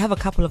 We have a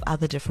couple of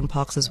other different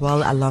parks as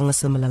well along a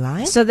similar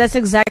line. So that's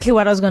exactly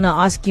what I was going to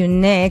ask you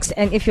next.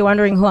 And if you're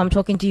wondering who I'm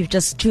talking to, you've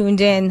just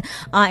tuned in.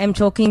 I am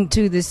talking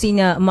to the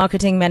Senior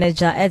Marketing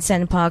Manager at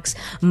SANParks,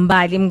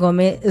 Mbali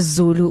Mngome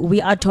Zulu.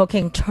 We are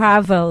talking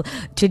travel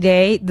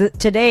today.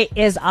 Today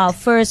is our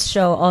first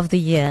show of the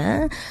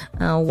year,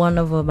 one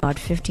of about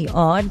 50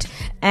 odd.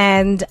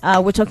 And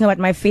we're talking about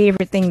my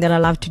favorite thing that I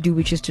love to do,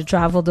 which is to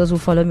travel. Those who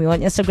follow me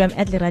on Instagram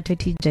at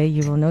LeraTJ,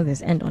 you will know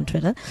this, and on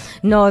Twitter,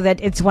 know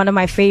that it's one of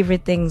my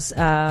favorite things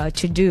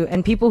to do.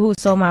 And people who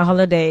saw my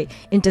holiday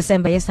in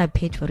December, yes, I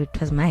paid for it. It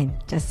was mine.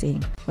 Just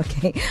saying.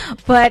 Okay.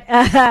 But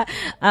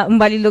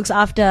Mbali looks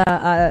after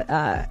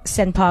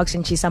SANParks,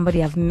 and she's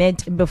somebody I've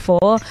met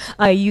before.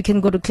 You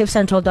can go to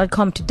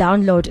cliffcentral.com to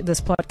download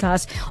this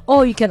podcast,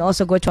 or you can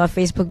also go to our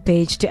Facebook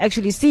page to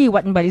actually see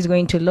what Mbali is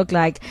going to look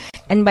like.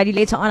 And Mbali,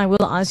 later on, I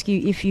will ask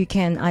you if you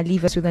can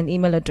leave us with an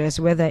email address,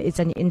 whether it's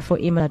an info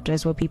email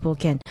address where people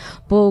can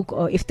book,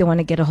 or if they want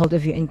to get a hold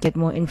of you and get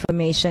more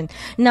information.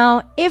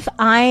 Now, if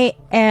I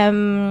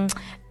am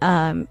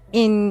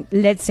in,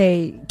 let's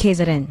say,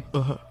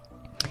 KZN,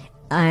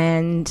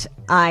 and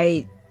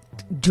I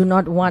do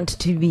not want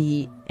to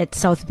be at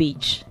South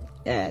Beach,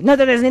 not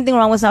that there's anything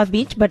wrong with South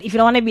Beach, but if you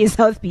don't want to be in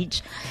South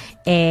Beach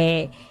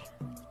in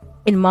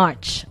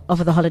March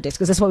over the holidays,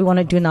 because that's what we want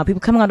to do now. People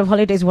coming out of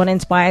holidays, we want to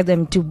inspire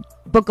them to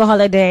book a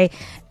holiday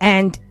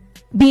and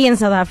be in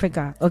South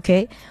Africa.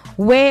 Okay,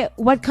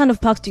 what kind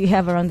of parks do you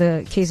have around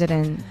the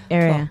KZN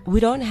area? Well, we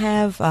don't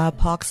have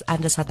parks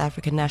under South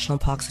African National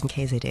Parks in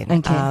KZN.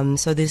 Okay.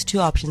 So there's two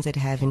options that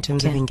you have in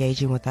terms of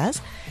engaging with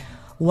us.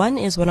 One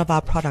is one of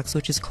our products,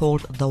 which is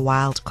called the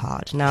Wild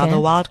Card. Now, the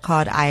Wild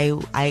Card, I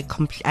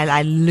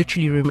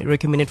literally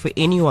recommend it for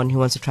anyone who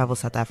wants to travel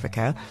South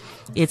Africa.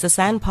 It's a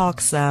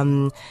SANParks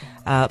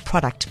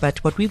product, but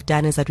what we've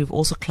done is that we've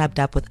also clubbed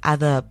up with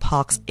other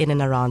parks in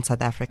and around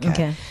South Africa.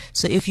 Okay.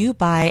 So if you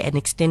buy an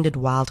extended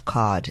Wild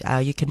Card,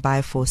 you can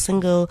buy for a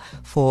single,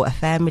 for a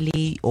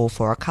family, or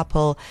for a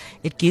couple.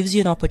 It gives you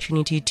an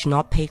opportunity to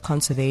not pay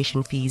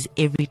conservation fees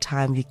every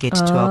time you get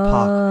to a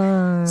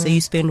park. So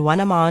you spend one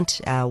amount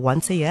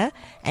once a year,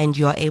 and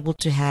you are able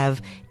to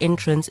have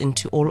entrance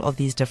into all of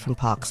these different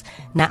parks.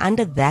 Now,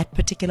 under that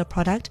particular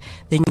product,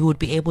 then you would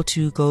be able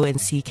to go and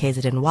see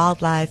KZN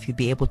Wildlife. You'd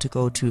be able to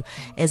go to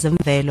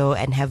Ezemvelo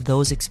and have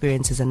those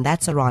experiences, and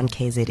that's around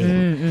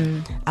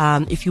KZN.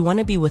 If you want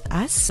to be with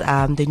us,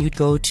 then you'd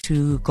go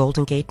to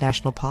Golden Gate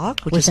National Park,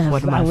 which is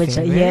one of my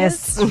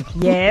favorites.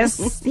 Yes.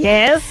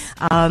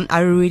 I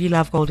really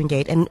love Golden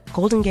Gate, and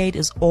Golden Gate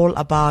is all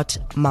about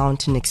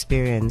mountain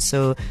experience.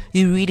 So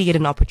you really get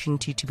an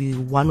opportunity to be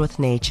one with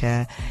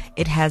nature.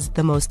 It has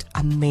the most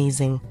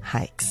amazing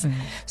hikes.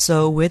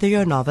 So whether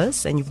you're a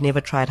novice and you've never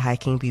tried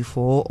hiking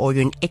before, or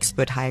you're an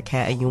expert hiker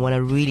and you want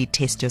to really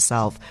test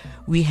yourself,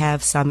 we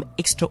have some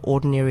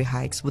extraordinary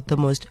hikes with the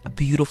most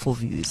beautiful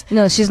views.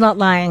 No, she's not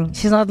lying.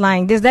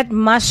 There's that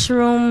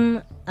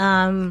mushroom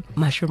rock.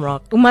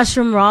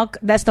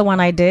 That's the one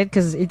I did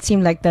because it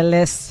seemed like the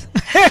less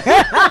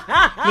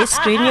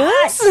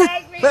strenuous.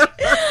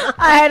 I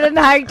hadn't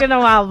hiked in a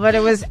while, but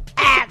it was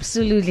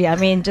absolutely,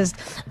 and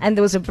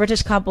there was a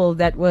British couple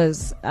that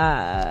was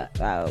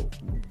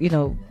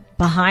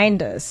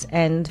behind us,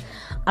 and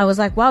I was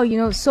like, wow,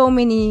 so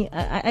many,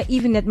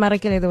 even at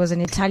Marrakech there was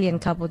an Italian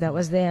couple that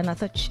was there, and I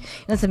thought,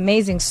 that's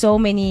amazing, so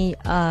many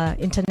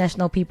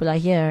international people are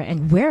here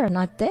and we're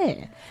not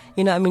there.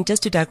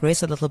 Just to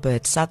digress a little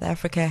bit, South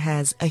Africa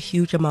has a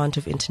huge amount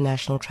of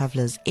international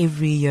travelers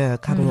every year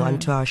coming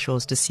onto our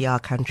shores to see our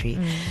country.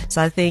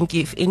 So I think,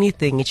 if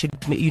anything, it should,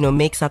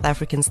 make South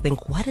Africans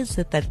think, what is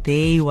it that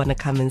they want to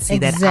come and see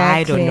that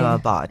I don't know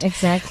about?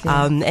 Exactly.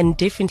 And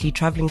definitely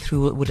traveling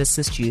through would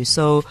assist you.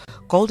 So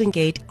Golden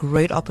Gate,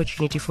 great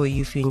opportunity for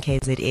you if you're in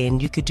KZN.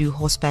 You could do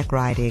horseback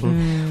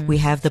riding. We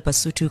have the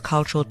Basotho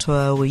cultural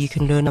tour where you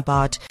can learn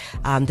about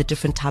the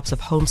different types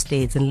of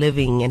homesteads and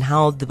living, and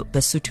how the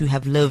Basotho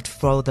have lived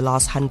for the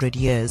last 100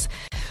 years.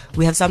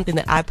 We have something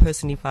that I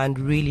personally find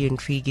really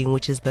intriguing,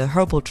 which is the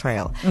herbal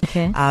trail.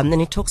 Okay.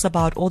 And it talks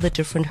about all the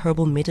different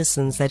herbal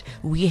medicines that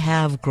we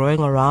have growing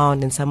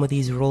around in some of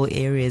these rural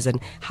areas, and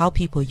how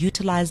people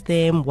utilize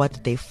them,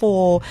 what they're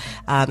for,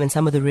 and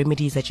some of the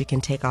remedies that you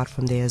can take out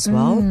from there as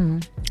well.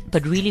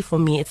 But really, for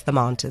me, it's the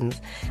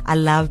mountains. I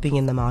love being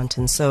in the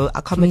mountains. So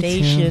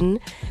accommodation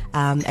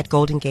at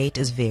Golden Gate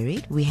is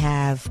varied. We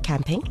have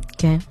camping.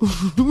 Okay.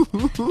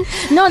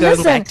 No, Going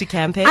listen. back to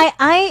camping.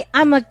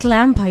 I'm a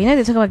glamper. You know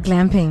they talk about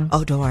glamping.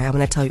 Oh, don't worry. I'm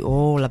going to tell you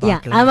all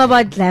about glamping. I'm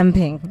about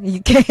glamping.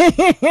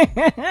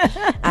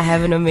 I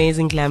have an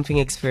amazing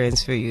glamping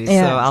experience for you.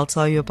 Yeah. So I'll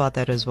tell you about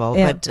that as well.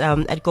 Yeah. But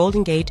at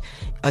Golden Gate,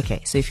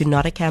 okay, so if you're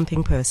not a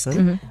camping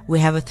person, we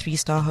have a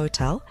 3-star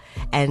hotel.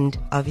 And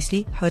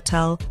obviously,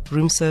 hotel,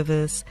 room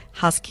service,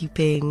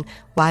 housekeeping,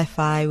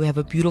 Wi-Fi. We have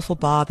a beautiful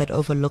bar that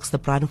overlooks the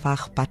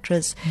Brandwag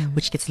Buttress,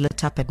 which gets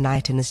lit up at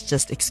night and is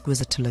just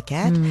exquisite to look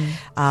at.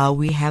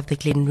 We have the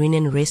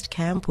Glenrenan Rest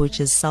Camp, which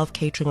is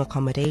self-catering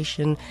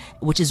accommodation,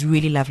 which is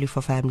really lovely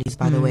for families,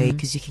 by the way,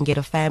 because you can get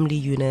a family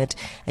unit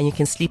and you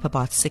can sleep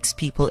about 6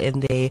 people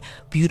in there.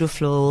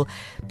 Beautiful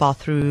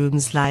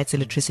bathrooms, lights,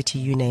 electricity,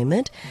 you name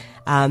it.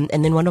 And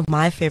then one of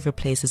my favorite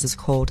places is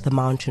called the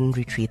Mountain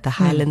Retreat, the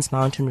Highlands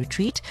Mountain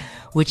Retreat,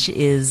 which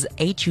is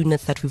 8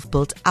 units that we've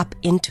built up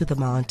into the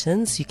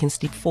mountains. You can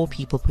sleep 4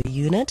 people per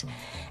unit.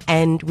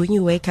 And when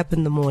you wake up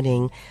in the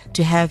morning,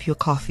 to have your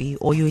coffee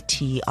or your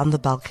tea on the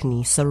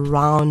balcony,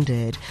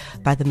 surrounded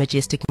by the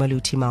majestic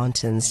Maluti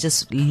Mountains,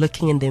 just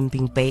looking in them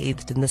being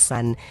bathed in the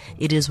sun,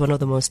 it is one of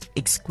the most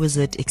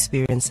exquisite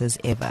experiences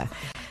ever.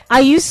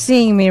 Are you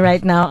seeing me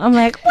right now? I'm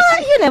like,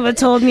 what? You never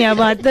told me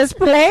about this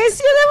place.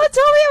 You never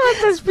told me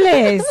about this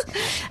place.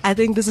 I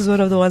think this is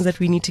one of the ones that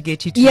we need to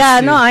get you to. Yeah,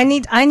 soon. no,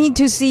 I need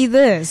to see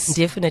this.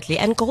 Definitely.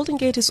 And Golden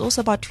Gate is also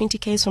about 20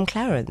 k's from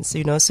Clarence,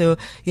 you know, so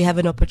you have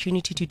an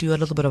opportunity to do a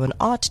little bit of an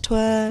art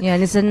tour. Yeah,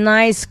 and it's a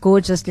nice,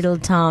 gorgeous little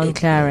town,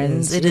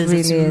 Clarence. It is.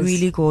 It's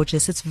really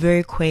gorgeous. It's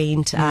very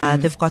quaint.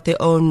 They've got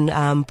their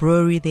own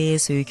brewery there,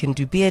 so you can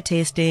do beer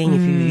tasting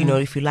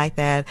if you like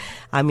that.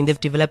 I mean, they've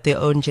developed their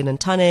own gin and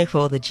tonic for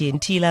all the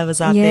G&T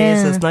lovers out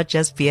there. So it's not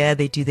just beer;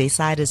 they do their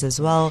ciders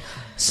as well.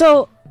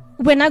 So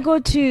when I go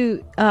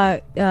to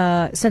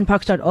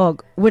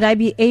SANParks.org, would I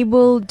be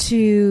able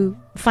to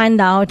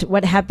find out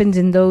what happens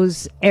in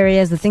those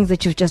areas, the things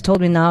that you've just told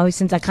me now,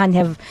 since I can't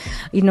have,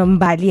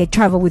 Mbali, I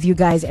travel with you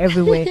guys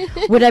everywhere.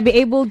 Would I be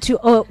able to,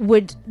 or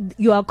would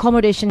your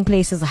accommodation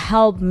places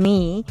help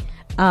me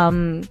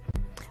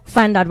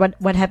find out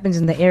what happens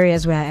in the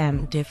areas where I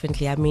am?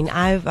 Definitely. I mean,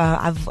 I've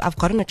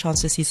gotten a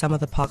chance to see some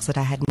of the parks that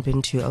I hadn't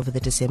been to over the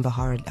December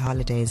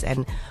holidays,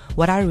 and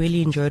what I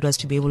really enjoyed was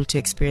to be able to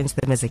experience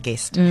them as a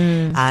guest,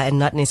 and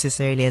not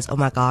necessarily as, oh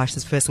my gosh,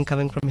 this person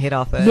coming from head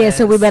office. Yeah,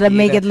 so we better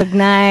make it look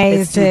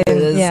nice.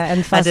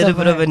 And I did a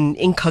bit of an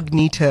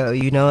incognito,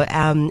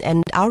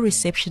 and our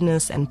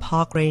receptionists and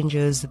park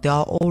rangers, they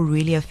are all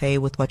really a fay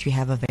with what you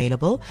have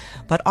available.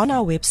 But on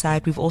our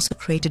website, we've also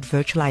created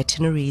virtual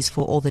itineraries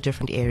for all the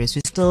different areas.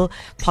 We're still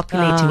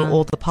populating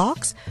all the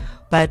parks,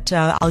 but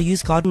I'll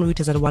use Garden Route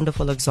as a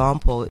wonderful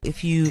example.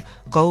 If you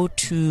go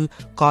to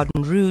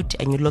Garden Route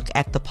and you look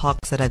at the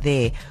parks that are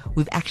there,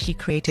 we've actually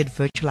created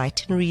virtual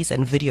itineraries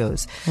and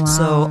videos. Wow.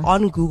 So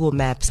on Google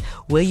Maps,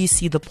 where you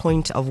see the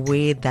point of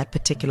where that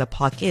particular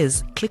park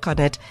is, click on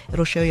it.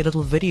 It'll show you a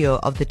little video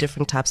of the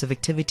different types of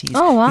activities you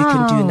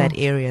can do in that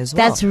area as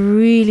well. That's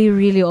really,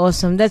 really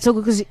awesome. That's so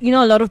good because,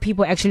 a lot of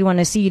people actually want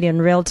to see it in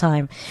real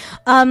time.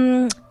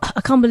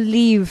 I can't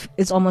believe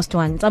it's almost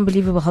 1. It's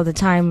unbelievable how the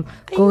time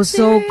goes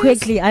so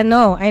quickly. I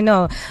know.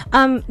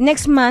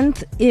 Next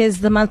month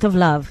is the month of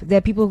love. There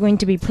are people going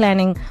to be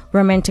planning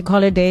romantic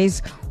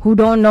holidays who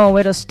don't know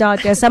where to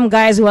start. There's some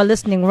guys who are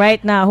listening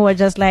right now who are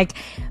just like,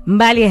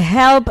 Mbali,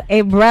 help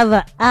a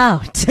brother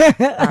out.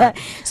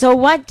 So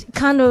what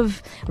kind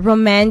of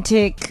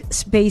romantic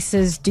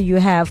spaces do you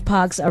have,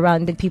 parks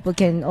around that people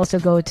can also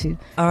go to?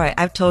 All right,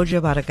 I've told you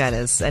about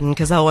Agadis, and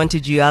because I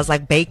wanted you, I was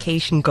like,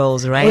 vacation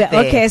goals there.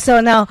 Okay,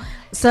 so now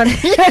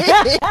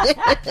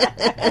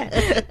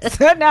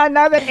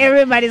now that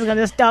everybody's going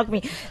to stalk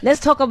me,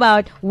 let's talk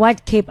about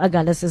what Cape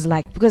Agulhas is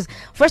like. Because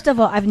first of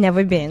all, I've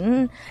never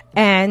been,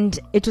 and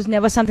it was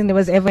never something that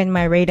was ever in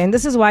my radar. And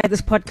this is why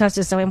this podcast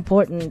is so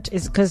important,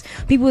 is because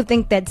people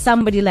think that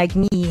somebody like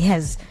me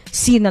has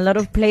seen a lot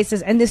of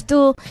places, and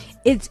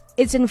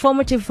it's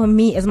informative for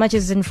me as much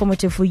as it's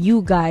informative for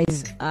you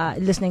guys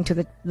listening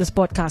to this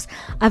podcast.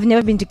 I've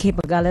never been to Cape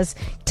Agulhas.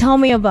 Tell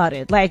me about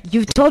it. Like,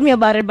 you've told me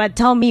about it, but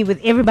tell me with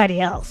everybody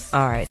else.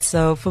 All right.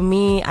 So for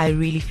me, I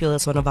really feel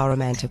it's one of our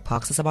romantic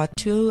parks. It's about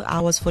 2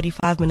 hours,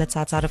 45 minutes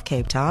outside of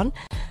Cape Town.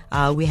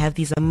 We have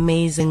these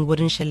amazing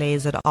wooden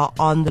chalets that are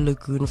on the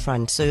lagoon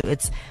front. So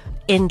it's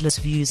endless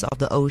views of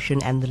the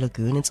ocean and the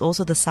lagoon. It's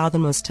also the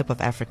southernmost tip of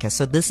Africa.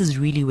 So this is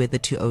really where the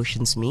 2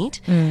 oceans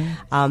meet.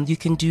 You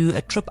can do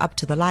a trip up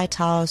to the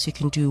lighthouse. You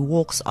can do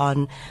walks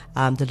on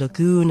the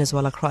lagoon as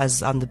well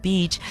as on the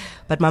beach.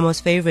 But my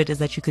most favorite is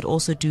that you could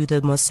also do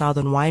the most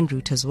southern wine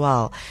route as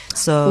well.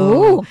 So,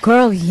 ooh,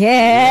 girl,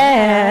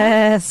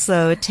 yes.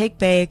 So take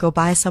Bay, go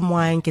buy some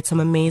wine, get some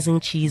amazing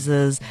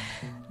cheeses.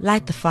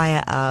 light the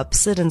fire up,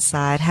 sit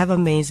inside, have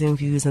amazing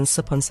views, and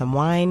sip on some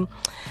wine.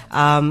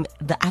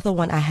 The other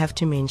one I have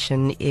to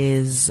mention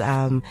is,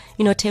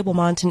 Table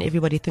Mountain.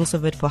 Everybody thinks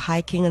of it for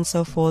hiking and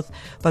so forth,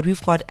 but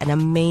we've got an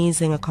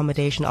amazing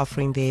accommodation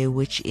offering there,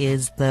 which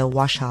is the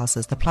wash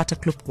houses, the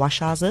Platteklub wash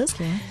houses.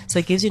 Okay. So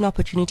it gives you an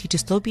opportunity to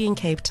still be in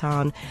Cape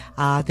Town.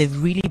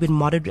 They've really been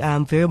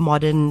very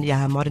modern,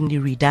 modernly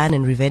redone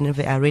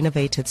and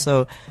renovated.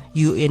 So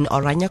you in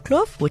Oranje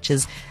Kloof, which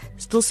is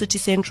still city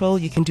central.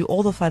 You can do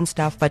all the fun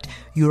stuff, but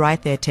you're right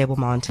there at Table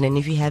Mountain. And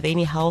if you have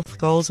any health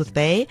goals with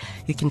Bay,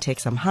 you can take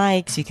some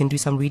hikes. You can do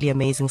some really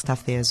amazing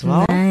stuff there as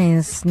well.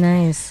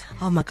 Nice.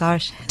 Oh my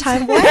gosh.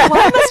 Time.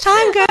 Why must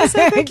time go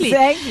so quickly?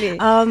 Exactly.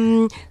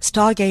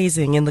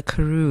 Stargazing in the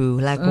Karoo.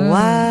 Like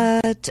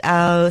what?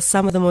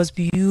 Some of the most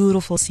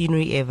beautiful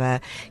scenery ever.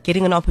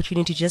 Getting an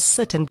opportunity to just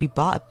sit and be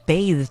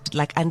bathed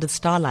like under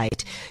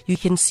starlight. You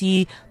can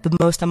see the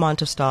most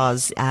amount of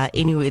stars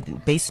anywhere,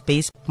 base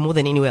more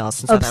than anywhere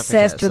else in South Africa.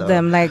 Obsessed with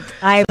them. Like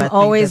I'm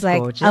always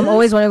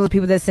one of the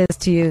people that says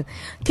to you,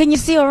 "Can you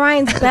see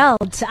Orion's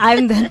belt?"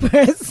 I'm that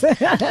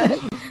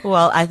person.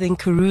 Well, I think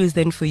Karoo is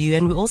then for you,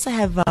 and we also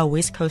have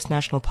West Coast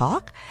National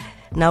Park.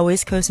 Now,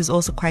 West Coast is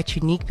also quite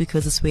unique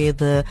because it's where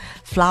the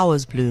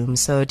flowers bloom.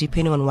 So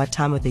depending on what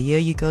time of the year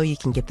you go, you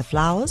can get the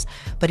flowers.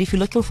 But if you're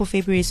looking for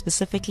February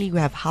specifically, we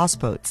have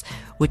houseboats,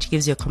 which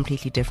gives you a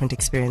completely different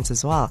experience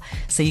as well.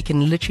 So you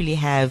can literally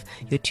have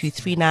your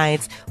 2-3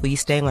 nights where you're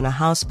staying on a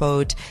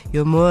houseboat,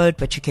 you're moored,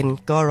 but you can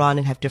go around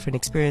and have different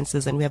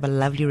experiences. And we have a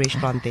lovely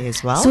restaurant there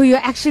as well. So you're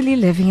actually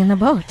living in a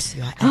boat.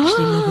 You're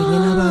actually living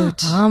in a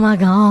boat. Oh my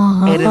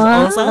God. It is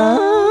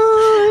awesome.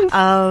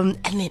 And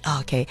then,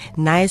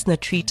 Knysna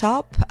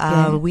Treetop.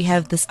 We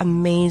have this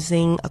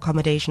amazing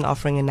accommodation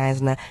offering in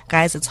Knysna.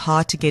 Guys, it's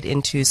hard to get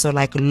into. So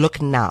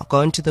look now,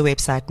 go into the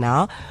website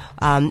now.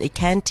 It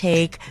can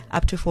take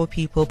up to 4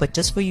 people, but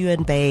just for you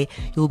and Bay,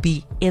 you'll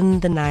be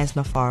in the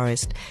Knysna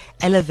forest,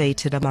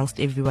 elevated amongst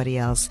everybody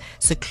else,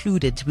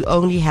 secluded. We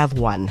only have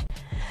one.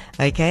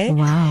 Okay?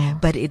 Wow.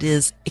 But it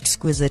is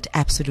exquisite,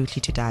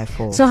 absolutely to die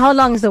for. So how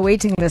long is the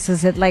waiting list?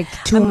 Is it like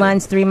 2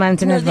 months, 3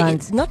 months in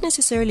advance? It's not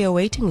necessarily a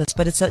waiting list,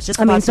 but it's just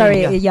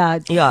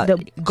Yeah.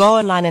 Go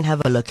online and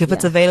have a look. If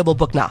it's available,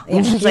 book now.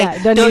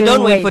 Yeah,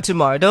 don't wait for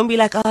tomorrow. Don't be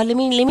like, let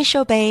me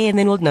show Bay and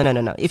then we'll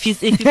no. If you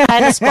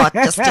find a spot,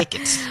 just take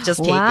it.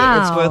 Just take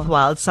it. It's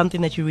worthwhile. It's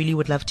something that you really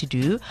would love to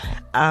do.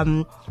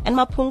 And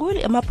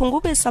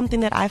Mapungube is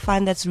something that I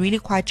find that's really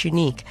quite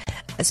unique,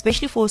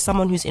 especially for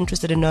someone who's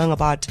interested in knowing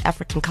about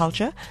African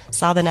culture,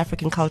 Southern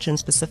African culture in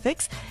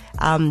specifics.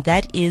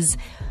 That is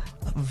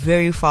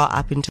very far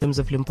up in terms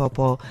of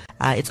Limpopo.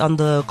 It's on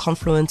the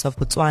confluence of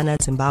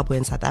Botswana, Zimbabwe,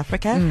 and South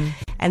Africa.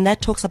 And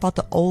that talks about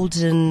the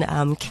olden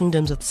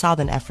kingdoms of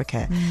Southern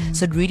Africa.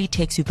 So it really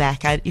takes you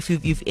back. If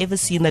you've ever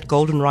seen that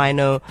golden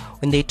rhino,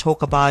 when they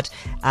talk about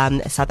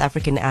South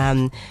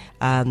African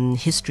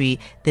history,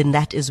 then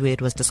that is where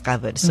it was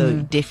discovered. So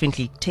it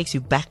definitely takes you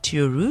back to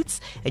your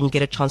roots, and you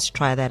get a chance to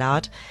try that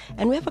out.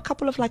 And we have a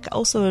couple of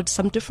also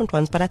some different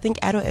ones, but I think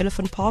Addo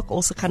Elephant Park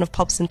also kind of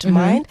pops into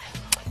mind.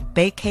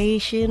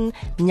 Vacation,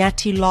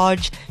 Nyati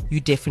Lodge, you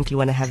definitely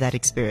want to have that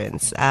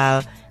experience.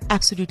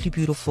 Absolutely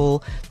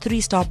beautiful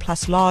 3-star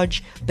plus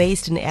lodge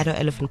based in Addo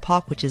Elephant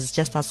Park, which is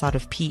just outside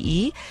of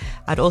PE.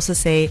 I'd also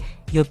say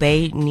your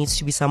Bay needs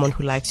to be someone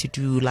who likes to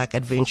do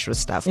adventurous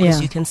stuff,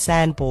 because you can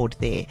sandboard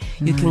there.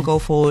 You can go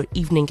for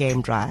evening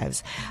game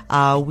drives,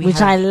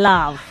 which I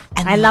love.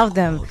 I love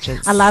them.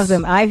 Gorgeous. I love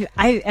them.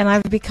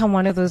 I've become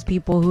one of those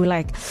people who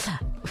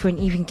for an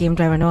evening game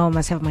drive, I know I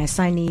must have my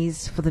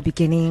sunnies for the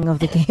beginning of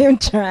the game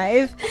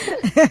drive.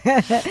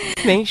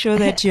 Make sure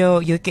that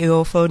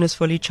your phone is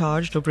fully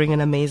charged, or bring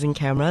an amazing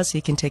camera so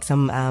you can take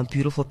some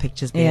beautiful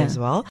pictures there as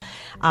well.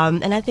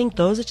 And I think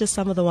those are just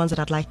some of the ones that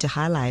I'd like to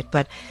highlight.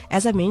 But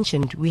as I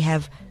mentioned, we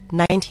have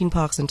 19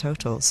 parks in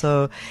total.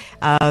 So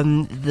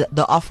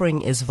the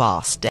offering is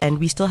vast, and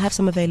we still have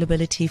some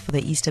availability for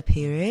the Easter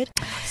period.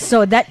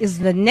 So that is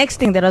the next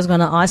thing that I was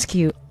going to ask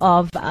you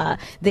of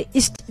the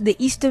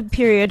Easter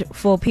period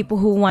for people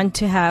who want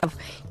to have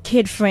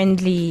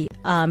kid-friendly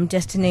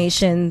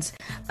destinations,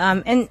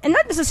 and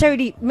not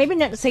necessarily, maybe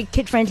not to say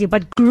kid-friendly,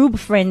 but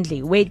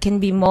group-friendly, where it can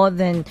be more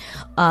than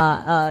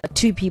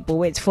 2 people,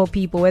 where it's 4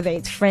 people, whether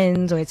it's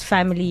friends or it's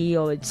family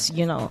or it's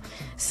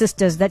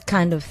sisters, that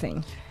kind of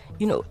thing.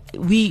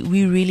 We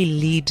really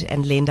lead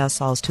and lend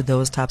ourselves to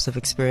those types of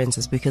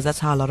experiences, because that's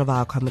how a lot of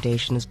our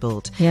accommodation is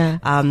built. Yeah.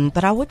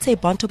 But I would say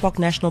Bontebok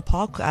National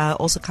Park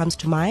also comes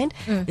to mind.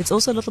 It's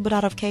also a little bit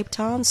out of Cape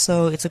Town,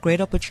 so it's a great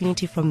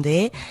opportunity from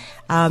there.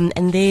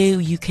 And there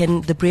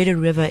the Breda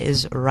River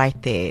is right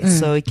there.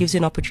 So it gives you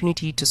an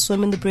opportunity to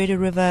swim in the Breda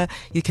River.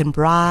 You can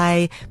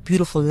braai,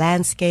 beautiful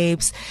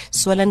landscapes.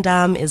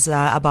 Swellendam is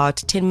about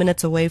 10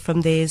 minutes away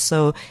from there.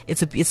 So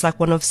it's like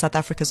one of South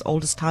Africa's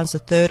oldest towns, the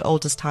 3rd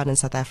oldest town in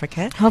South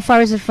Africa. How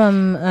far is it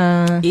from?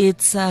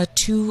 It's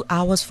 2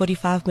 hours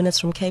 45 minutes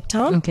from Cape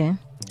Town. Okay.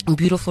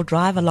 beautiful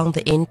drive along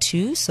the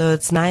N2, so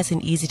it's nice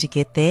and easy to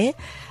get there.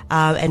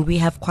 And we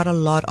have quite a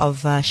lot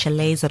of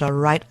chalets that are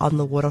right on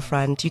the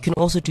waterfront. You can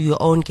also do your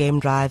own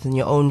game drives in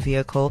your own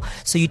vehicle,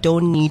 so you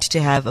don't need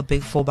to have a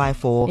big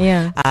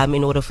 4x4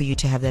 in order for you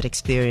to have that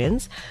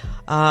experience.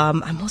 I'm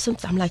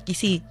like, you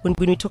see, when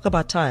we talk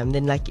about time,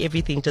 then like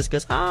everything just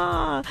goes,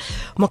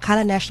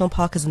 Mokala National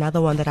Park is another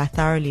one that I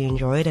thoroughly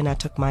enjoyed, and I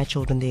took my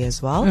children there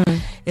as well.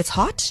 It's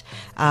hot,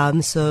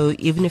 so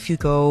even if you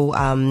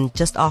go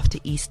just after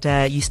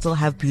Easter, you still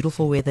have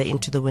beautiful weather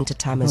into the winter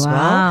time as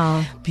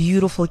well.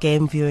 Beautiful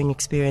game viewing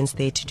experience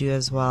there to do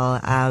as well,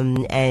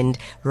 and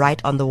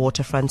right on the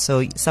waterfront,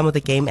 so some of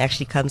the game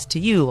actually comes to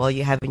you while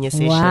you're having your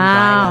session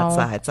right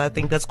outside. So I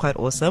think that's quite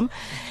awesome.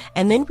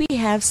 And then we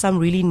have some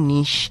really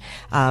niche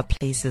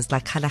places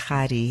like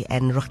Kalahari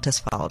and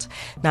Ruchterveld.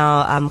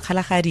 Now,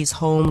 Kalahari is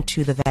home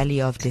to the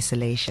Valley of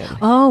Desolation.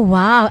 Oh,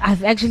 wow.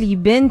 I've actually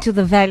been to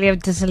the Valley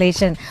of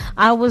Desolation.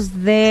 I was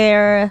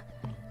there,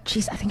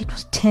 I think it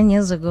was 10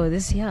 years ago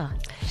this year.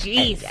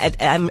 Jeez.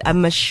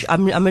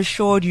 I'm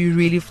assured you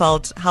really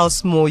felt how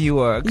small you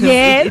were.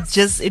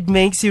 Yes. It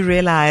makes you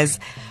realize,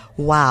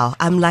 wow,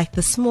 I'm like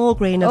the small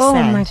grain of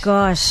sand. Oh my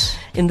gosh.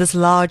 In this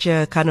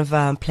larger kind of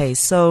place.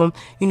 So,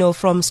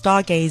 from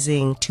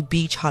stargazing to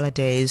beach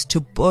holidays to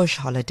bush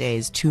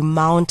holidays to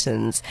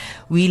mountains,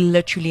 we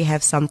literally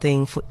have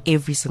something for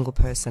every single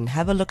person.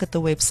 Have a look at the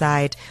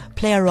website,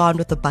 play around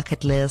with the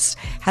bucket list,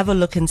 have a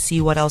look and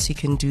see what else you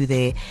can do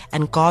there.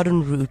 And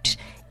Garden Route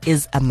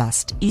is a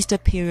must. Easter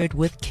period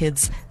with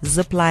kids,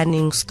 zip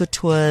lining, scoot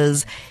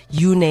tours,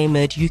 you name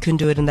it, you can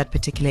do it in that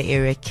particular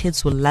area.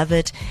 Kids will love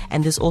it.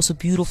 And there's also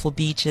beautiful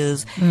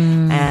beaches.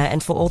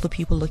 And for all the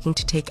people looking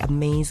to take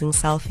amazing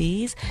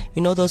selfies,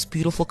 those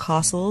beautiful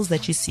castles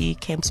that you see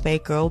Kemp's Bay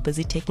girl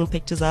busy taking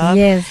pictures of?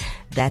 Yes.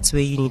 That's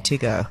where you need to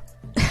go.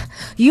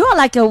 You are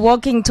like a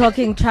walking,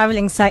 talking,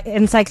 traveling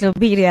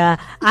encyclopedia.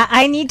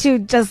 I need to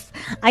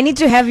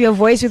have your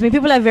voice with me.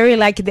 People are very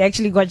lucky they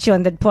actually got you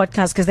on that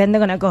podcast, because then they're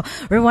gonna go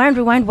rewind.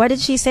 What did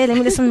she say? Let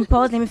me listen,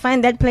 pause. Let me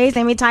find that place.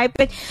 Let me type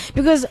it,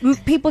 because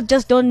people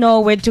just don't know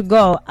where to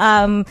go.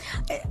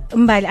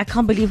 Mbali, I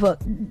can't believe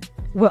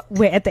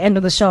we're at the end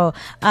of the show.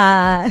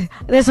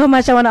 There's so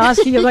much I want to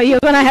ask you. You're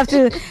gonna have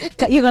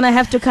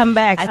to come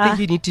back. I think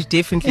you need to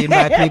definitely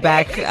invite me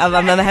back.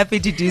 I'm happy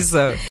to do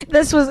so.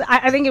 This was,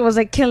 I think it was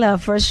a killer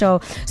first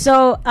show.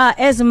 So,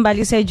 as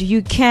Mbali said,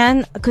 you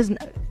can, because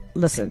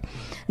listen,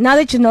 now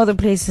that you know the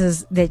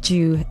places that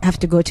you have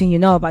to go to, you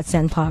know about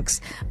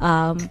SANParks,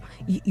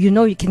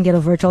 you can get a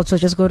virtual, so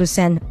just go to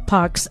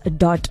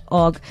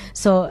SANParks.org.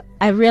 So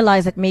I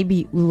realized that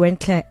maybe we weren't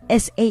clear.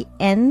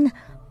 SANParks,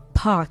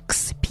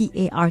 Parks,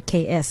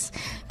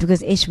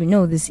 because we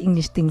know this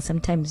English thing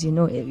sometimes,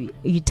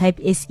 you type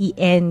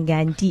SEN,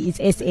 Gandhi, it's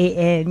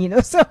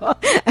SAN, so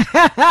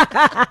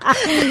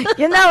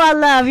I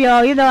love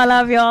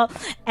y'all.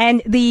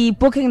 And the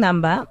booking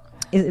number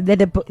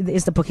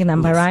is the booking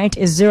number, right?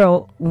 Is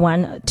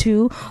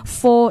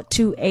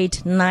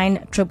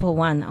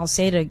 012-428-9111. I'll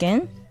say it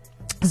again.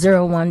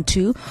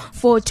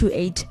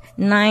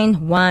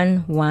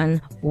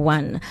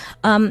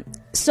 012-428-9111.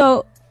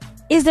 So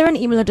is there an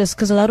email address?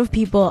 Because a lot of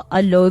people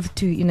are loath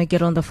to,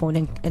 get on the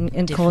phone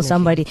and call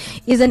somebody.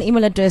 Is there an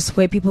email address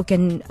where people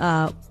can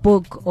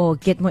book or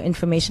get more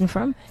information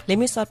from? Let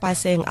me start by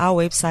saying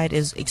our website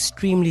is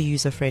extremely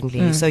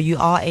user-friendly. So you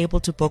are able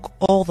to book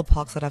all the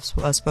parks that I've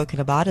spoken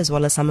about, as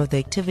well as some of the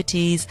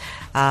activities.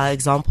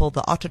 Example,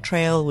 the Otter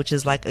Trail, which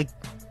is like a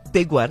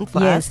big one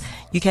for us.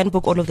 You can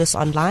book all of this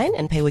online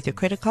and pay with your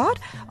credit card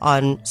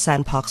on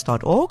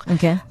sanparks.org.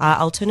 Okay.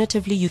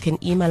 Alternatively, you can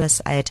email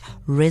us at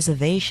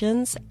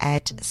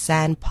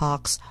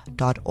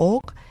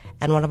reservations@sanparks.org,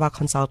 and one of our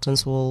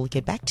consultants will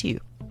get back to you.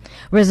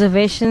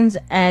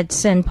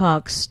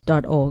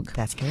 Reservations@sanparks.org.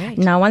 That's correct.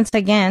 Now, once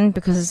again,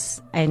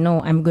 because I know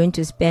I'm going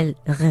to spell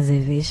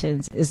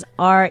reservations, is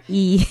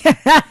R-E.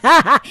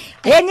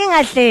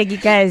 You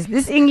guys,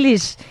 this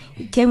English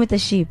came with a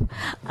sheep.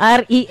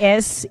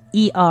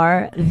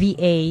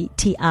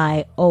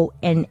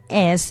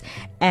 RESERVATIONS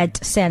at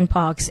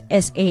SANParks,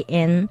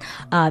 SANPARKS.org.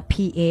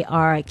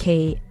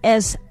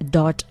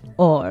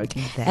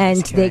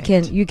 And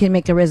you can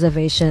make a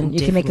reservation.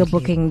 You can make a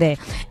booking there.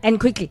 And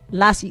quickly,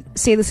 lastly,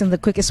 say this in the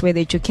quickest way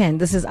that you can.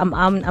 This is I'm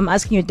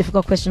asking you a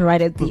difficult question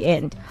right at the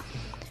end.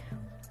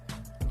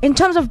 In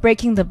terms of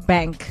breaking the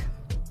bank,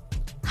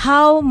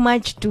 how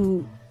much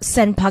do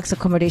SANParks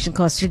accommodation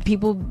cost? Should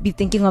people be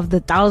thinking of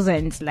the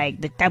thousands, like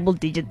the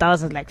double-digit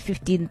thousands, like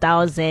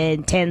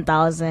 15,000,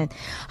 10,000?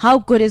 How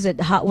good is it?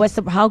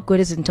 How good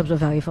is it in terms of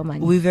value for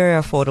money? We're very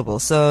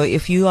affordable. So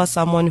if you are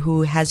someone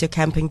who has your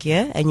camping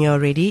gear and you're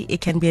ready,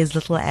 it can be as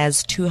little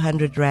as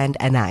 200 Rand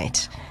a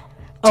night.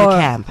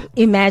 camp.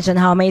 Imagine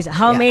how amazing.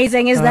 How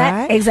amazing is that?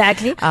 Right.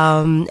 Exactly.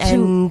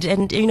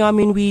 And you know, I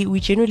mean, we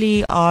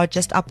generally are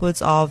just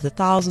upwards of the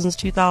thousands,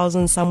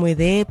 2,000, somewhere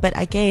there. But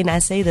again, I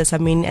say this, I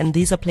mean, and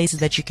these are places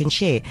that you can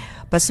share.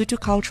 Basuto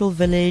Cultural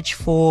Village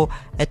for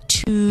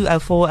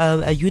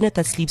a unit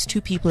that sleeps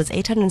 2 people is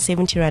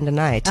 870 rand a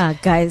night.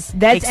 Guys,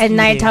 that's a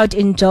night out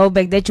in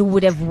Joburg that you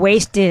would have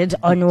wasted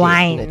on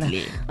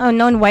wine. Oh,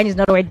 no, wine is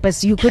not right,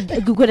 but you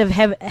could have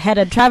had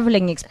a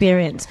traveling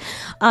experience.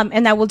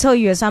 And I will tell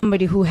you, as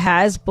somebody who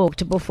has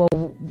booked before,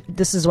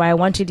 this is why I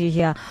wanted to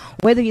hear,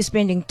 whether you're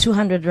spending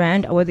 200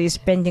 rand or whether you're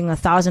spending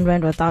 1,000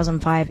 rand or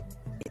 1,005,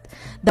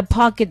 the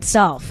park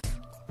itself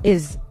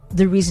is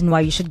the reason why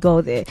you should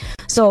go there.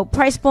 So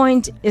price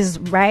point is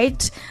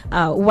right.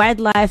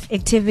 Wildlife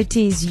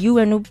activities, you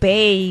and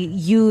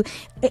Upe,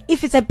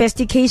 if it's a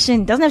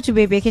bestication, doesn't have to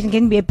be a vacation, it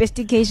can be a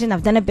bestication.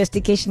 I've done a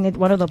bestication at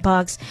one of the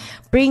parks.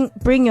 Bring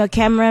your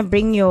camera,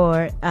 bring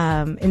your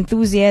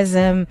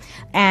enthusiasm,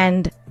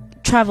 and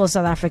travel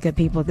South Africa,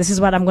 people. This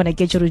is what I'm going to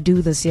get you to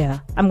do this year.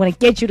 I'm going to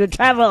get you to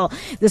travel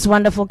this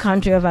wonderful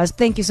country of ours.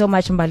 Thank you so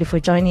much, Mbali, for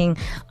joining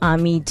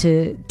me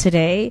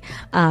today.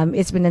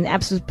 It's been an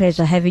absolute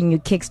pleasure having you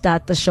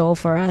kickstart the show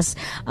for us.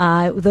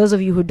 Those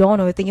of you who don't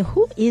know, are thinking,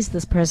 who is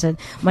this person?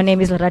 My name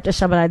is Lerato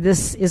Shabala.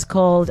 This is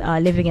called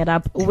Living It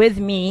Up with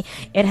me.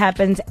 It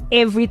happens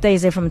every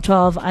Thursday from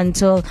 12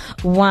 until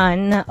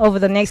 1. Over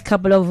the next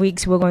couple of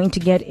weeks, we're going to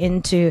get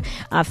into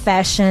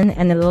fashion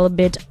and a little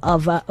bit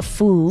of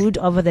food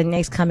over the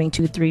next coming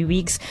 2-3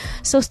 weeks.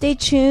 So stay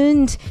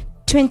tuned.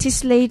 20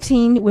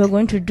 slating, we're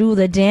going to do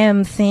the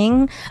damn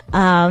thing.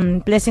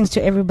 Blessings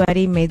to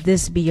everybody. May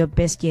this be your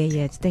best year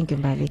yet. Thank you,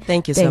 Mbali.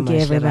 Thank you so much,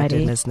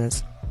 everybody.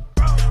 Listeners.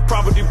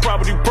 Property, I'm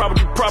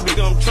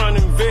trying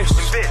to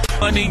invest.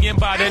 Money in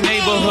by the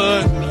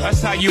neighborhood,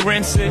 that's how you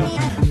rent it.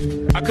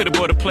 I could have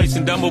bought a place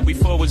in Dumbo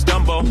before it was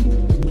Dumbo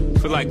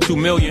for like 2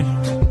 million.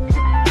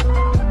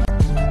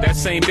 That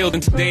same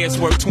building today is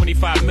worth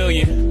 25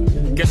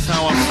 million. Guess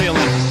how I'm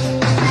feeling?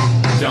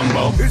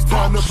 Dumbo. It's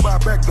time to buy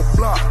back the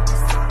block.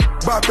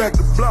 Buy back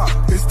the block.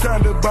 It's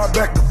time to buy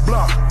back the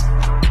block.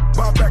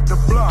 Buy back the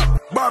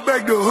block. Buy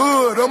back the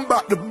hood. I'm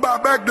about to buy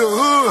back the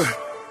hood.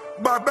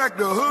 Buy back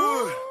the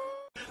hood.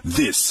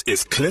 This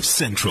is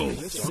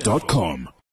CliffCentral.com.